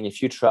listening.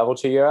 If you travel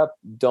to Europe,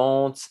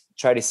 don't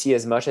try to see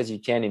as much as you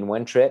can in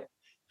one trip.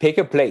 Pick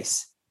a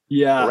place.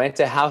 Yeah. Rent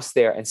a house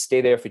there and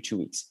stay there for 2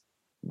 weeks.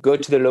 Go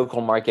to the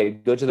local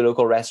market, go to the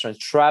local restaurants,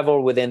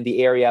 travel within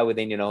the area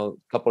within, a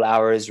couple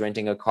hours,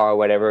 renting a car,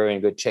 whatever,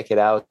 and go check it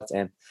out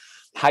and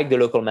hike the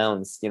local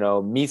mountains,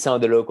 meet some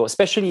of the locals,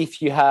 especially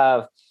if you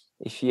have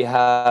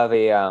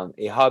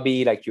a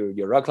hobby, like you're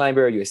a rock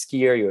climber, you're a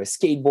skier, you're a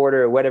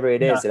skateboarder, whatever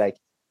it is, like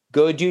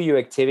go do your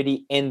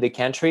activity in the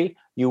country.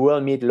 You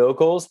will meet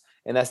locals,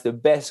 and that's the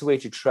best way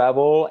to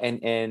travel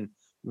and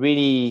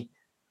really,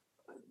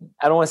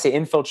 I don't want to say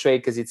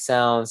infiltrate because it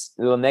sounds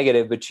a little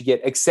negative, but you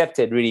get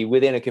accepted really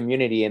within a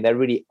community, and that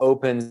really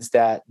opens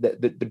the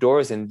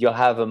doors, and you'll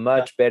have a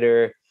much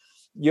better,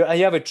 you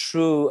have a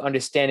true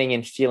understanding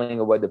and feeling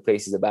of what the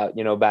place is about,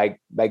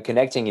 by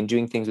connecting and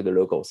doing things with the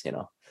locals,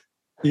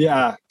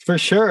 Yeah, for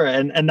sure.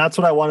 And that's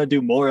what I want to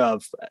do more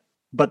of.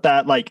 But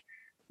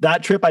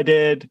that trip I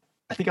did,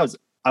 I think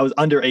I was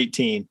under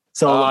 18.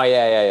 So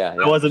yeah.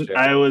 I wasn't,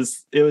 sure.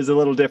 It was a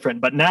little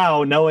different, but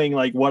now knowing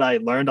like what I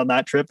learned on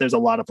that trip, there's a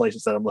lot of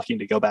places that I'm looking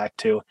to go back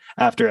to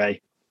after I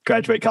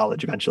graduate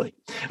college eventually.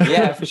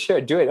 Yeah, for sure.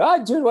 Do it.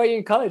 Oh, do it while you're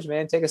in college,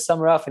 man. Take a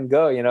summer off and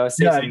go,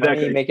 save some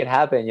money, make it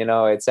happen.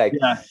 It's like,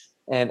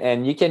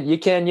 and you can you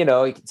can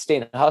stay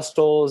in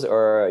hostels,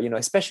 or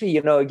especially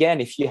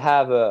again, if you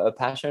have a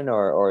passion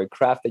or a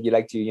craft that you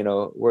like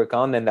to work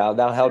on, then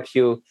that'll help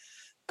you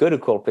go to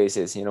cool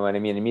places, you know what I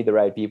mean, and meet the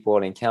right people,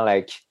 and kind of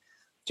like,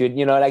 dude,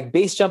 like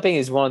base jumping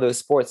is one of those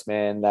sports,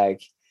 man.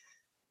 Like,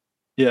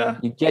 Yeah.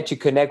 you get to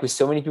connect with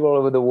so many people all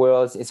over the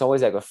world. It's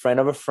always like a friend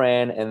of a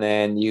friend. And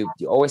then you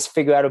always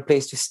figure out a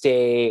place to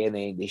stay, and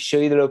they show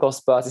you the local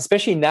spots,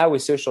 especially now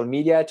with social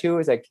media too.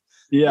 It's like,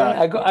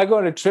 Yeah. I go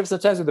on a trip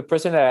sometimes with a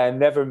person that I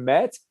never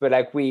met, but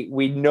like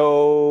we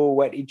know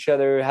what each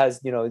other has,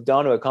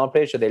 done or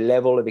accomplished, or their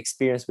level of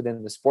experience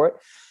within the sport.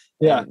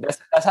 Yeah. And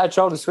that's how I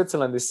traveled to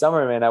Switzerland this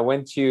summer, man. I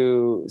went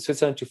to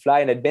Switzerland to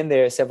fly, and I'd been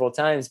there several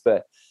times,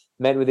 but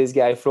met with this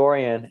guy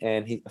Florian,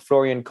 and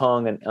Florian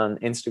Kong on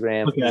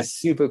Instagram. Okay. He's a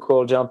super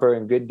cool jumper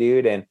and good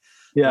dude. And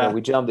Yeah. we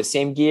jumped the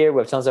same gear.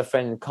 We have tons of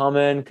friends in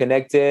common,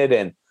 connected,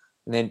 and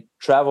then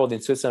traveled in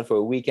Switzerland for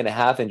a week and a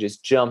half and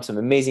just jumped some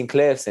amazing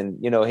cliffs. And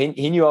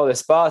he knew all the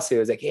spots. So he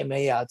was like, "Hey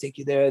man, yeah, I'll take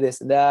you there,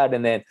 this and that."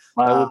 And then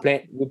Wow.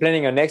 we're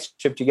planning our next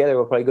trip together.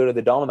 We'll probably go to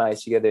the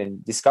Dolomites together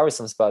and discover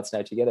some spots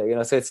now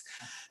together. So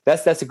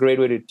that's a great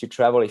way to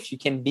travel.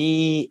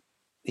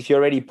 If you're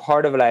already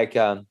part of like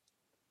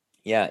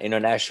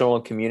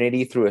international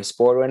community through a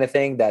sport or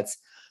anything, that's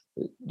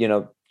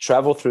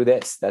travel through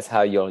this. That's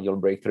how you'll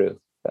break through.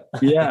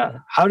 Yeah.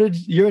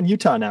 You're in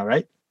Utah now,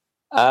 right?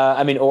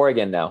 I'm in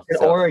Oregon now. In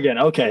Oregon.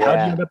 Okay. Yeah. How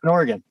did you end up in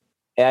Oregon?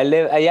 I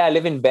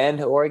live in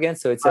Bend, Oregon.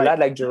 So it's a lot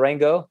like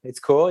Durango. It's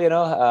cool.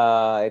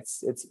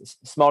 It's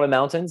smaller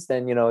mountains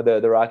than,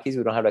 the Rockies.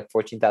 We don't have like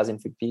 14,000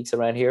 foot peaks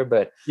around here,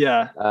 but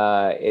Yeah.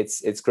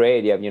 it's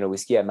great. You have, we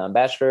ski at Mount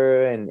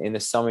Bachelor, and in the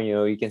summer,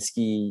 you can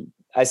ski.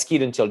 I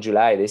skied until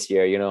July this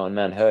year, on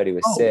Mount Hood. It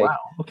was sick. Wow.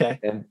 Okay.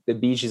 And the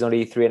beach is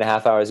only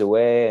 3.5 hours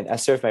away. And I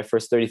surfed my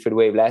first 30-foot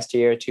wave last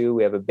year too.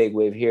 We have a big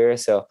wave here.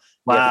 So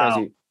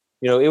Wow.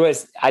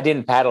 I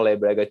didn't paddle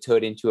it, but I got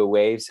towed into a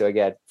wave. So I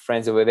got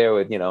friends over there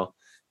with,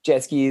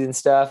 jet skis and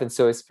stuff. And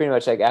so it's pretty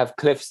much like I have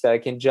cliffs that I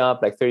can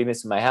jump like 30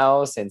 minutes from my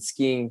house, and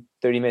skiing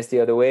 30 minutes the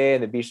other way,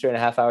 and the beach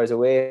 3.5 hours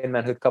away, and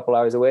Mount Hood a couple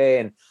hours away,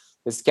 and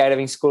the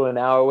skydiving school an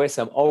hour away.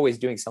 So I'm always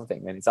doing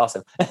something, man. It's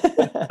awesome.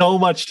 So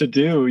much to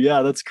do.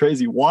 Yeah, that's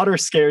crazy. Water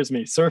scares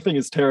me. Surfing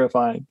is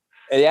terrifying.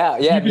 Yeah,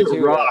 You me get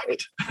too.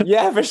 rocked.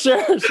 Yeah, for sure.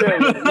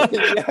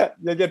 Yeah,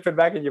 you get put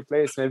back in your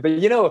place, man. But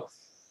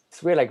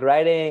it's weird, like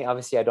riding.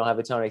 Obviously, I don't have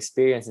a ton of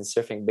experience in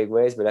surfing big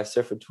waves, but I've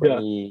surfed for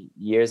 20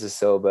 years or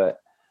so. But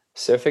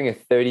surfing a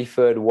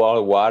 30-foot wall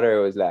of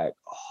water was like,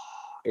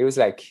 it was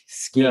like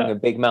skiing a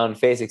big mountain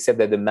face, except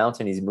that the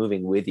mountain is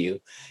moving with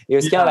you. It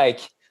was kind of like,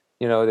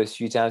 those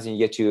few times when you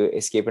get to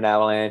escape an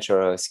avalanche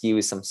or ski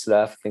with some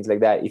slough, things like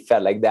that. It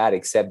felt like that,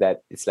 except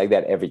that it's like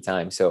that every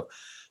time. So,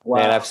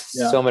 man, I have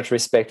so much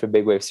respect for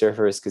big wave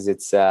surfers, because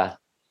it's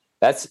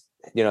that's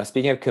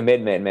speaking of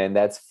commitment, man,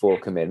 that's full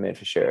commitment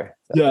for sure.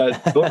 So. Yeah,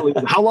 totally.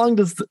 How long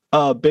does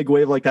a big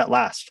wave like that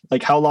last?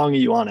 Like, how long are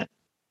you on it?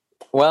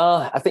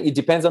 Well, I think it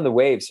depends on the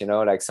waves,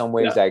 like some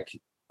waves like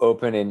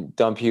open and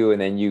dump you,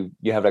 and then you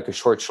have like a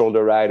short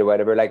shoulder ride or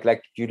whatever.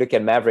 Like you look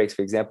at Mavericks,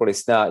 for example,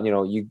 it's not,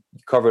 you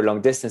cover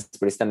long distance,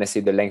 but it's not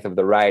necessarily the length of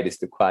the ride, it's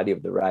the quality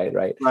of the ride,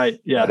 right? Right.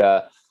 Yeah.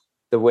 But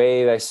the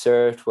wave I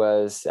surfed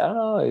was, I don't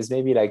know, it was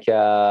maybe like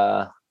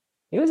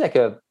it was like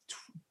a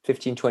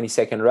 15-20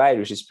 second ride,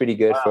 which is pretty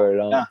good for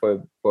a long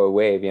for a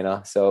wave,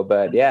 So,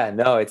 but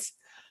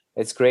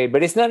it's great,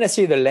 but it's not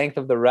necessarily the length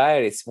of the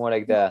ride. It's more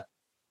like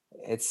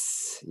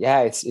it's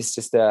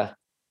just the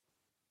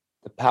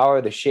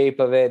power, the shape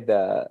of it,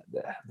 the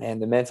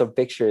mental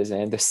pictures,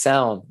 and the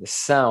sound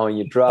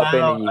you drop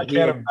in and you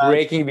hear it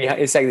breaking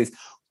behind. It's like this.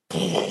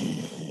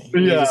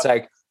 It's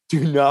like,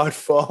 do not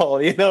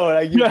fall.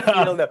 Like you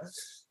feel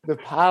the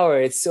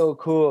power. It's so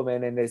cool,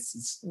 man. And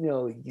it's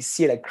you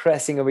see it like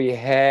crashing over your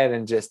head,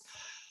 and just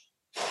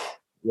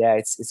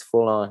it's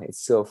full on.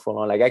 It's so full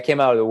on. Like I came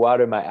out of the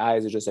water, my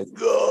eyes are just like,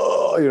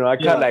 I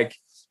kind of like.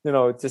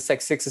 Just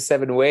like 6 or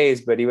 7 waves,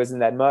 but he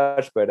wasn't that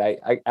much. But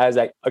I was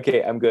like,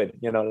 okay, I'm good.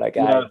 I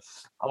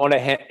want to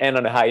end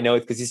on a high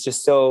note, because it's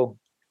just so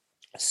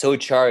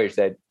charged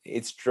that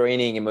it's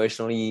draining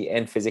emotionally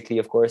and physically,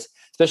 of course.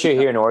 Especially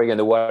here in Oregon,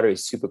 the water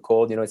is super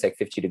cold. It's like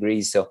 50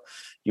 degrees, so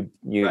you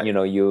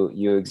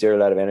exert a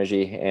lot of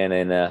energy, and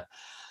then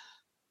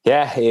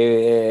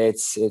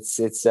it's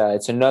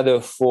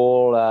another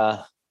full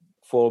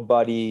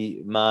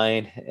body,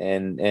 mind,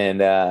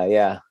 and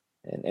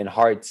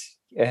heart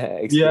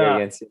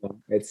experience.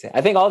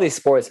 I think all these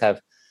sports have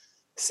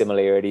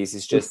similarities.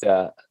 It's just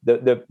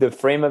the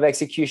frame of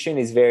execution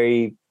is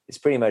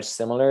pretty much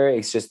similar.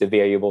 It's just the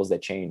variables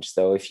that change.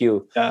 So if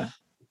you kind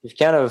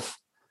of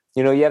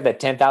you have that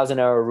 10,000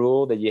 hour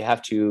rule that you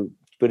have to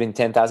put in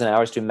 10,000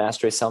 hours to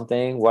master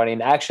something. While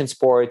in action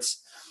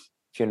sports,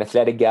 if you're an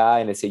athletic guy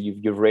and let's say you've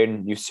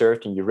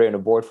surfed and you've ridden a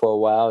board for a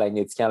while, and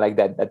it's kind of like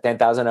that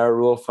 10,000 hour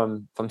rule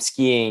from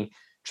skiing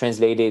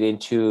translated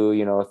into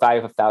a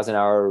 5,000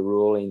 hour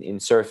rule in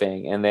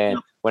surfing. And then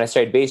when I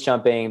started base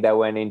jumping, that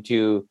went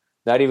into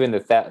not even the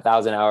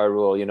 1,000 hour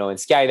rule, and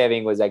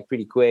skydiving was like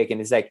pretty quick.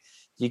 And it's like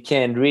you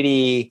can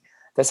really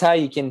that's how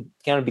you can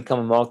kind of become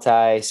a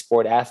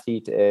multi-sport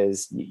athlete.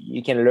 Is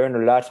you can learn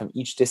a lot from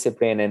each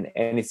discipline, and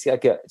it's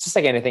it's just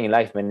like anything in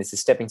life, man. It's a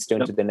stepping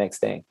stone to the next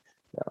thing.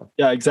 So.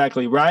 Yeah,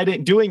 exactly.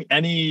 Doing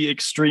any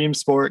extreme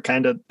sport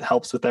kind of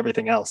helps with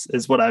everything else,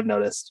 is what I've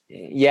noticed.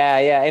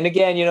 Yeah. And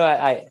again,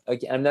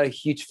 I'm not a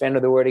huge fan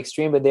of the word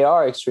extreme, but they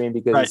are extreme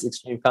because it's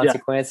extreme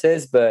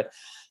consequences. Yeah. But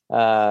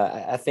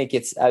I think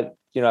I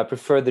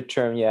prefer the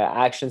term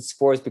action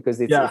sports because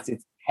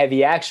it's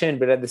heavy action,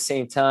 but at the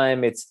same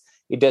time, it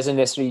doesn't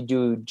necessarily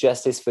do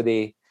justice for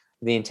the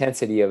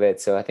intensity of it.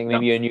 So I think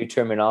maybe a new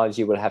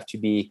terminology will have to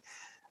be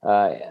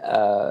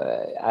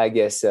invented,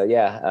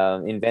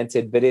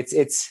 but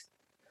it's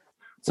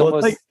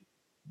almost like,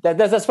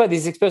 that's why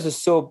this expression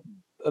is so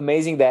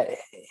amazing, that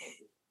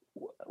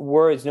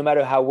words, no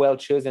matter how well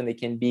chosen they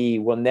can be,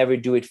 will never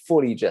do it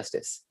fully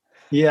justice.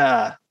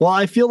 Yeah. Well,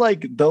 I feel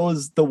like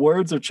the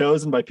words are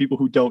chosen by people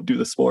who don't do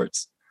the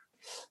sports.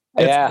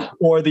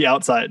 Or the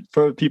outside,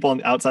 for people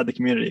outside the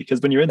community.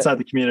 Because when you're inside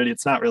the community,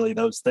 it's not really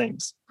those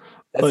things.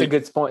 That's a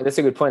good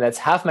point. That's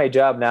half my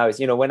job now is,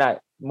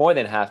 more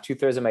than half,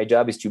 2/3 of my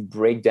job is to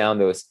break down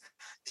those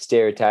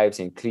stereotypes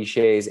and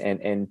cliches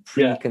and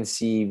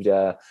preconceived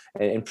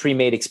and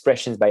pre-made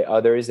expressions by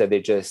others that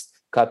they just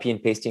copy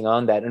and pasting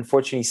on, that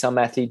unfortunately some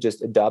athletes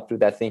just adopt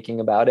without thinking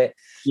about it.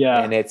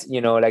 Yeah. And it's,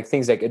 like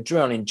things like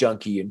adrenaline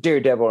junkie and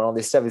daredevil and all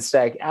this stuff. It's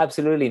like,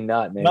 absolutely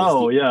not, man.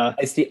 No,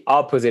 it's the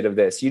opposite of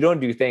this. You don't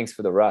do things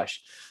for the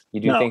rush. You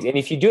do things. And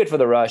if you do it for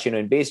the rush,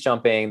 in base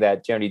jumping,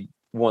 that generally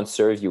won't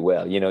serve you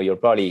well. You'll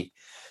probably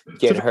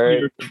get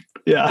hurt,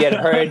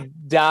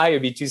 die, or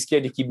be too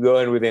scared to keep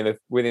going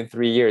within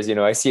 3 years.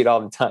 I see it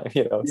all the time,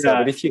 So,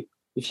 but if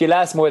you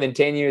last more than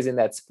 10 years in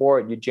that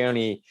sport, you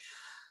generally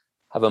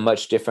have a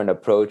much different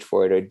approach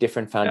for it, or a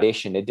different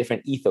foundation, a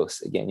different ethos.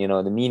 Again,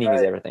 the meaning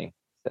is everything.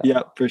 So.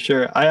 Yeah, for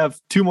sure. I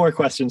have 2 more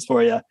questions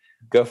for you.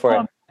 Go for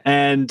it.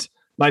 And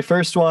my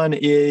first one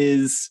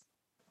is,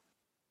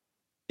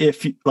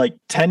 if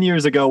 10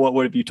 years ago, what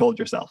would have you told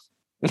yourself?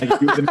 Like,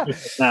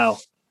 now.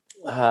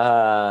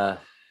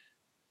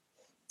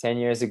 10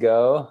 years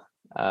ago.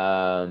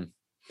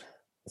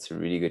 That's a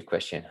really good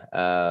question.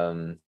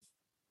 What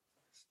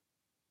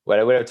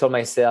I would have told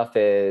myself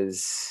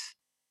is,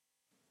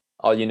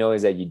 all you know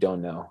is that you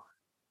don't know.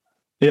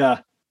 Yeah.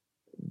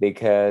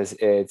 Because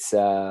it's,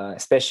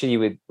 especially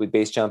with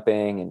base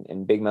jumping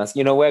and big mountains,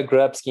 where I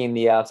grew up skiing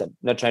the Alps. I'm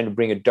not trying to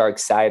bring a dark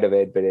side of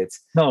it, but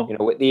it's,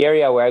 the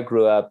area where I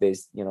grew up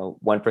is,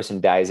 one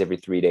person dies every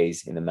 3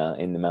 days in the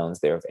mountains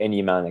there of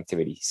any mountain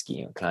activity,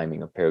 skiing or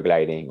climbing or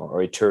paragliding,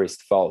 or a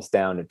tourist falls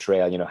down a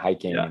trail,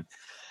 hiking. Yeah.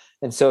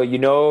 And so,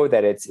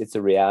 that it's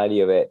a reality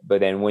of it. But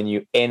then when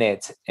you're in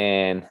it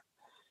and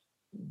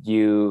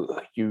you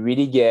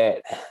really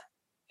get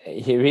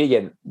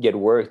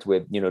worked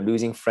with,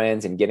 losing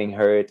friends and getting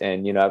hurt.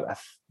 And,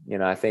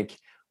 I think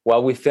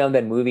while we filmed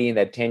that movie in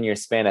that 10-year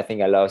span, I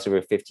think I lost over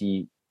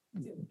 50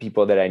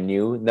 people that I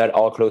knew, not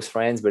all close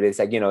friends, but it's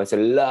like, it's a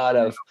lot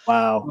of,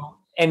 wow.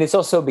 And it's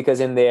also because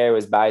in there it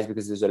was biased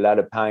because there's a lot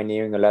of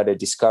pioneering, a lot of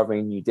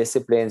discovering new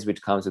disciplines,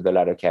 which comes with a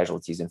lot of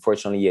casualties.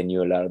 Unfortunately, I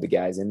knew a lot of the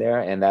guys in there,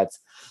 and I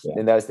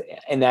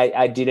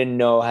didn't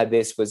know how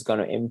this was going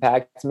to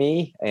impact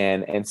me.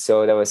 And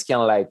so that was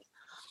kind of like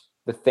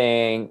the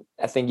thing.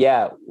 I think,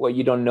 what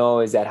you don't know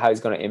is that how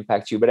it's going to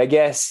impact you. But I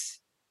guess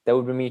that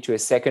would bring me to a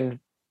second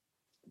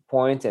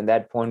point. And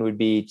that point would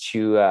be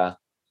to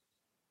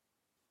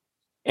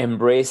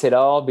embrace it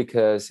all,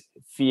 because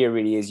fear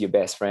really is your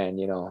best friend.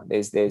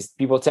 There's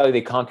people tell you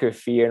they conquer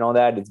fear and all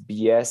that. It's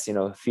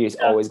BS. Fear is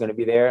always going to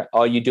be there.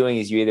 All you're doing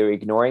is you're either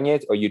ignoring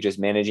it or you're just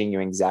managing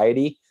your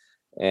anxiety,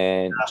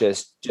 and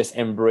just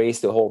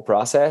embrace the whole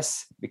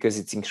process, because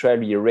it's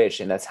incredibly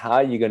rich. And that's how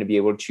you're going to be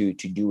able to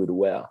do it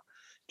well,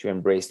 to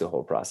embrace the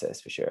whole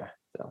process, for sure.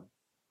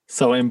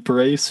 So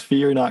embrace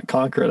fear, not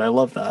conquer it. I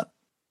love that.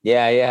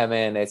 Yeah,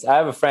 man. I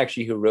have a friend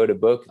actually who wrote a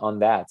book on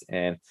that,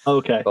 and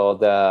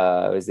called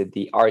was it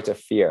The Art of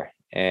Fear?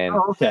 And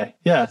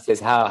it says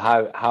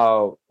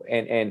how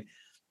and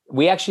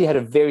we actually had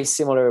a very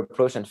similar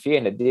approach on fear,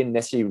 and I didn't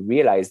necessarily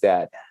realize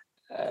that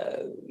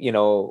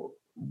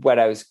what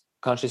I was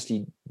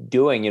consciously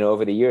doing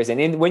over the years.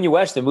 And when you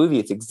watch the movie,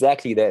 it's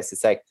exactly this.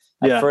 It's like,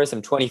 at first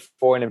I'm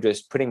 24 and I'm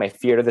just putting my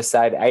fear to the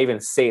side. I even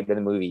say it in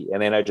the movie,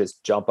 and then I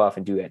just jump off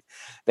and do it.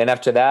 Then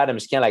after that, I'm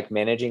just kind of like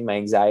managing my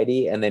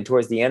anxiety. And then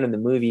towards the end of the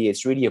movie,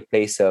 it's really a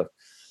place of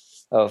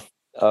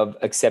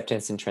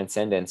acceptance and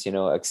transcendence,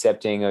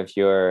 accepting of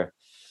your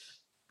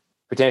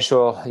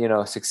potential,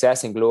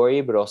 success and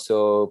glory, but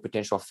also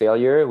potential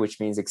failure, which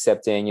means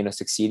accepting,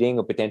 succeeding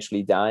or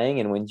potentially dying.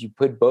 And when you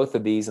put both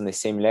of these on the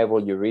same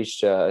level, you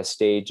reach a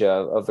stage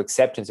of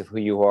acceptance of who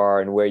you are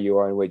and where you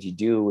are and what you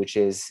do, which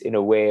is in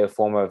a way a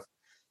form of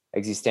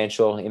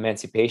existential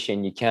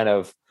emancipation. You kind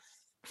of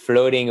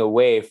floating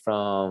away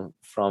from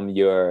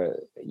your,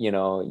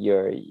 your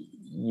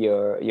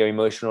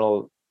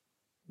emotional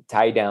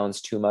tie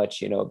downs too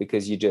much,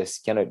 because you're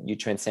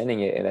transcending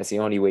it. And that's the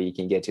only way you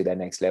can get to that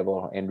next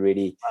level and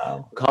really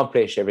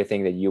accomplish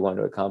everything that you want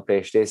to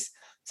accomplish. There's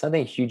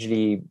something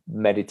hugely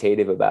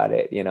meditative about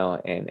it,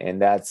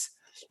 and that's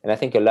And I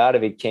think a lot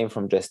of it came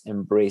from just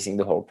embracing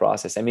the whole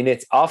process. I mean,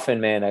 it's often,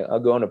 man, I'll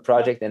go on a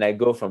project and I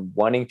go from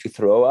wanting to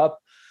throw up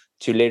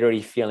to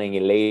literally feeling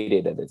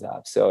elated at the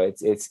top. So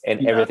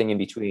and everything in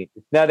between.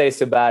 Not that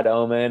it's a bad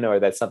omen or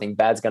that something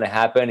bad's going to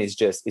happen.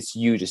 It's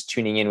you just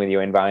tuning in with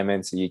your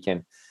environment so you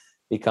can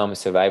become a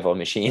survival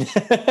machine.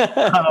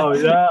 Oh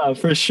yeah,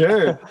 for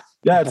sure.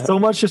 Yeah, it's so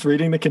much just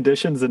reading the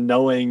conditions and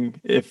knowing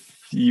if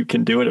you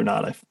can do it or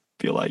not, I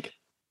feel like.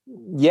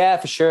 Yeah,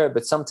 for sure.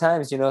 But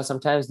sometimes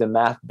the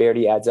math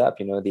barely adds up.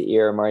 The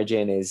error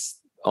margin is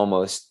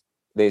almost,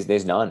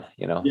 there's none,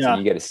 so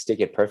you got to stick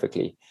it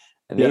perfectly.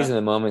 And these are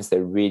the moments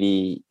that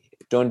really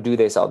don't do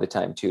this all the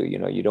time too.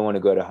 You don't want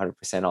to go to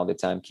 100% all the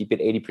time. Keep it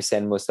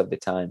 80% most of the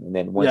time. And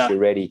then once you're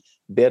ready,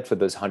 build for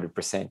those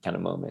 100% kind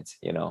of moments.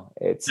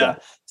 It's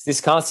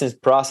this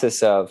constant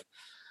process of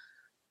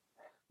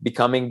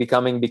becoming.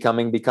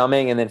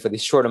 And then for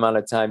this short amount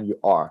of time, you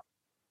are.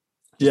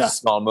 A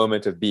small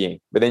moment of being,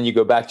 but then you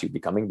go back to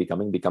becoming, being,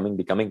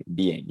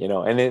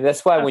 and then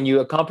that's why when you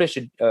accomplish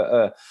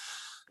a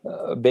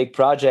big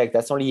project,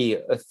 that's only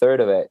a third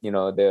of it.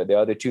 The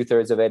other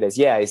 2/3 of it is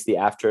it's the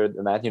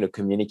aftermath,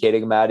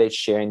 communicating about it,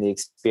 sharing the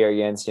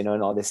experience, and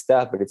all this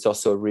stuff. But it's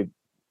also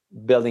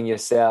rebuilding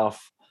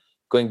yourself,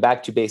 going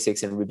back to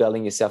basics and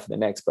rebuilding yourself for the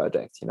next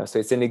project. So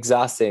it's an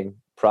exhausting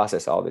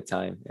process all the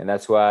time, and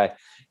that's why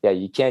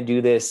you can't do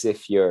this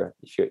if your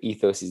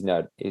ethos is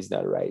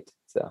not right.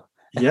 So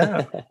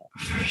yeah,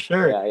 for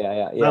sure.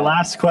 Yeah. The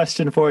last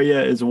question for you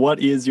is,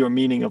 what is your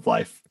meaning of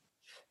life?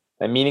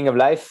 My meaning of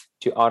life,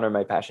 to honor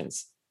my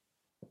passions.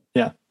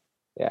 Yeah,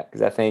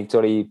 because I think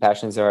totally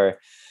passions are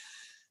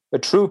a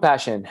true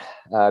passion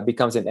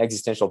becomes an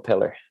existential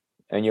pillar,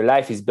 and your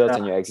life is built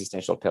on your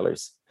existential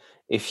pillars.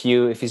 If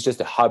it's just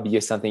a hobby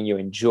or something you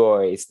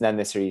enjoy, it's not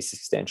necessarily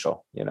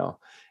existential,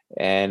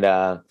 and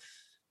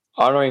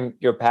honoring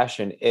your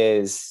passion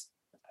is,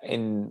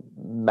 in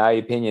my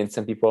opinion,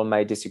 some people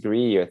might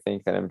disagree or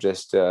think that I'm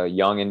just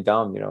young and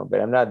dumb,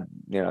 but I'm not,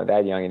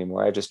 that young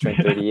anymore. I just turned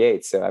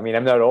 38. So, I mean,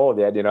 I'm not old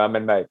yet, I'm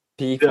in my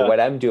peak of what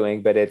I'm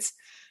doing, but it's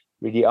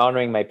really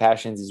honoring my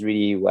passions is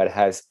really what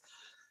has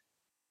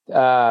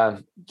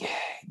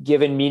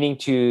given meaning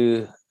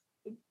to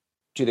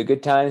the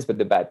good times, but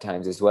the bad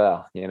times as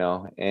well,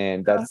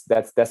 and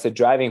that's a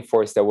driving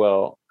force that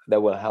will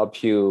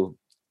help you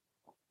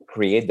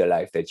create the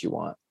life that you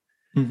want.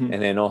 Mm-hmm.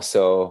 And then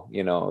also,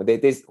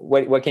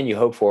 what can you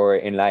hope for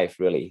in life,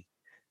 really?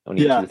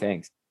 Only two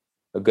things: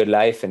 a good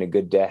life and a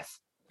good death.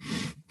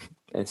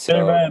 And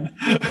so, I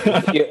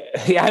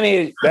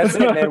mean, that's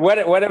it, man.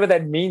 Whatever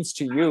that means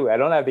to you, I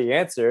don't have the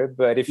answer,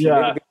 but if you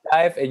live a good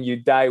life and you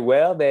die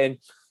well, then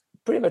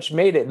pretty much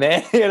made it,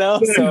 man.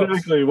 So,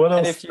 exactly. What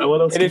else?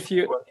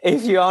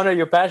 If you honor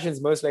your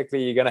passions, most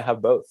likely you're gonna have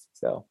both.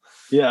 So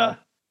yeah.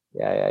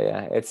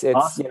 It's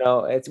awesome.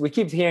 We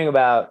keep hearing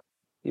about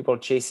people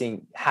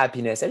chasing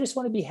happiness. I just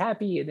want to be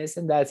happy and this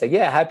and that. It's like,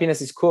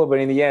 happiness is cool, but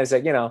in the end, it's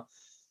like,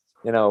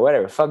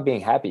 whatever. Fuck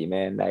being happy,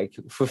 man. Like,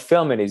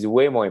 fulfillment is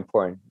way more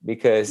important,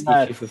 because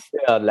if you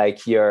fulfill,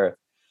 like, you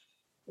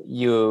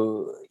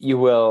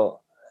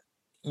will.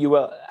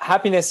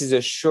 Happiness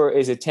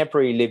is a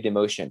temporary lived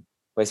emotion,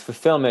 whereas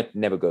fulfillment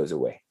never goes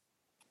away.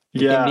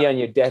 You can be on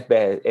your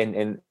deathbed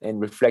and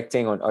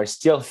reflecting on, or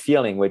still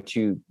feeling what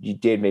you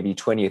did maybe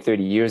 20 or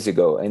 30 years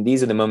ago. And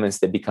these are the moments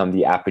that become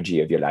the apogee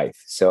of your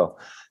life. So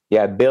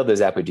build those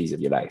apogees of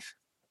your life.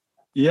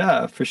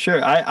 Yeah, for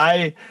sure.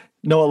 I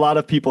know a lot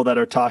of people that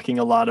are talking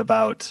a lot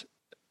about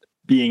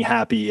being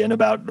happy and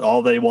about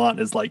all they want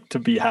is like to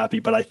be happy.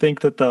 But I think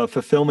that the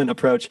fulfillment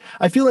approach,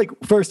 I feel like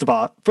first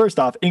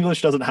off,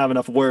 English doesn't have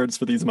enough words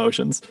for these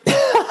emotions.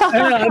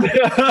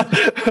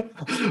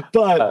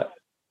 But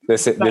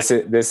this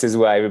is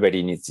why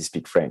everybody needs to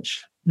speak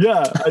French.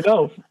 Yeah, I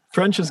know.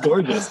 French is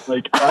gorgeous.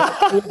 Like,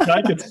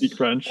 I could speak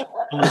French.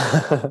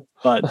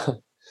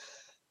 But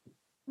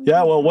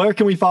well, where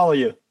can we follow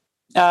you?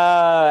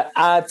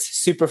 At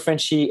Super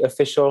Frenchy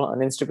Official on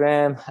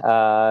Instagram,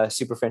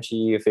 Super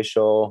Frenchy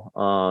Official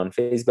on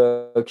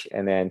Facebook,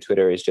 and then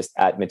Twitter is just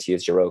at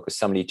Matthias Giraud, because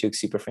somebody took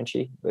Super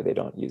Frenchy, but they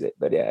don't use it.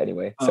 But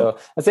anyway. So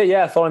I'd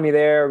say, follow me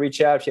there,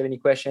 reach out if you have any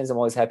questions. I'm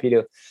always happy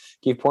to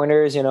give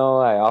pointers. I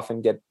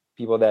often get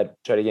people that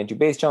try to get into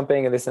base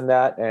jumping and this and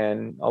that,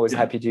 and always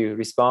happy to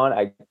respond.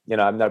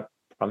 I'm not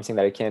promising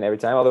that I can every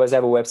time. Otherwise, I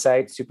have a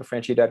website,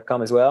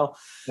 superfrenchy.com as well.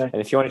 Okay. And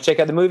if you want to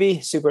check out the movie,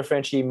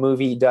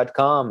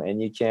 superfrenchymovie.com,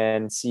 and you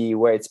can see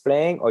where it's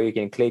playing, or you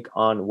can click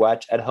on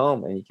watch at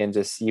home and you can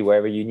just see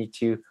wherever you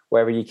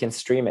can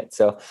stream it.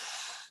 So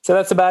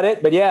that's about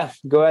it. But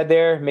go out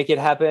there, make it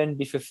happen,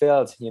 be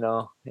fulfilled,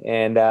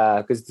 and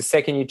because the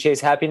second you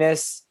chase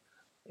happiness,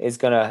 it's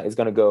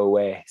gonna go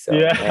away. So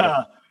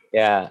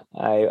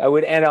I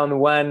would end on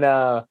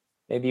one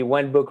maybe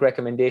one book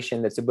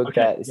recommendation. That's a book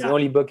it's the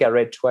only book I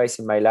read twice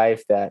in my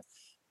life that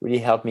really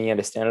helped me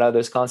understand a lot of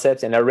those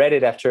concepts. And I read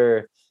it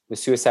after the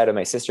suicide of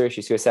my sister.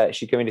 She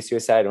committed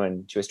suicide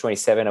when she was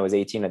 27. I was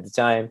 18 at the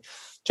time.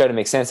 Try to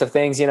make sense of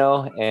things,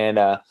 and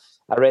I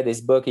read this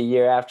book a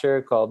year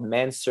after called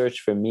Man's Search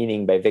for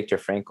Meaning by Viktor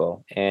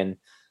Frankl. And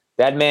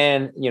that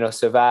man,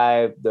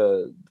 survived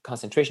the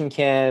concentration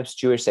camps,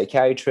 Jewish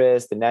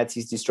psychiatrist, the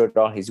Nazis destroyed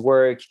all his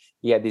work.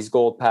 He had this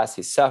goal past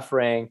his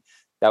suffering.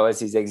 That was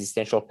his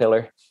existential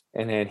pillar.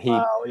 And then he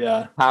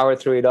powered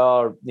through it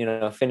all,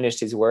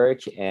 finished his work.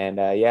 And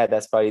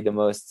that's probably the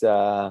most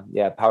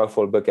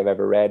powerful book I've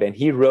ever read. And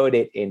he wrote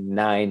it in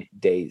 9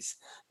 days.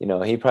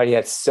 He probably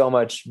had so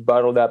much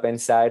bottled up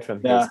inside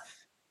from the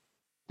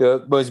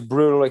most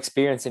brutal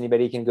experience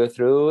anybody can go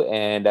through,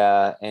 and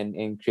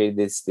create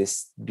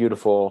this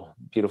beautiful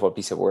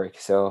piece of work.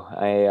 So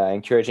I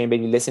encourage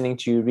anybody listening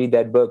to read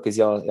that book, because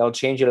it'll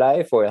change your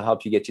life, or it'll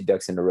help you get your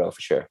ducks in a row for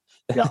sure.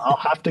 Yeah, I'll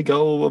have to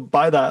go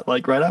buy that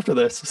right after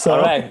this. So,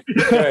 all right,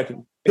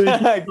 good.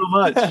 Thank you so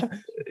much.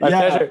 My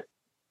pleasure.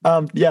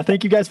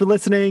 Thank you guys for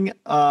listening.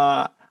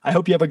 I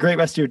hope you have a great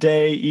rest of your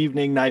day,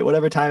 evening, night,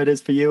 whatever time it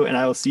is for you, and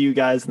I will see you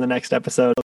guys in the next episode.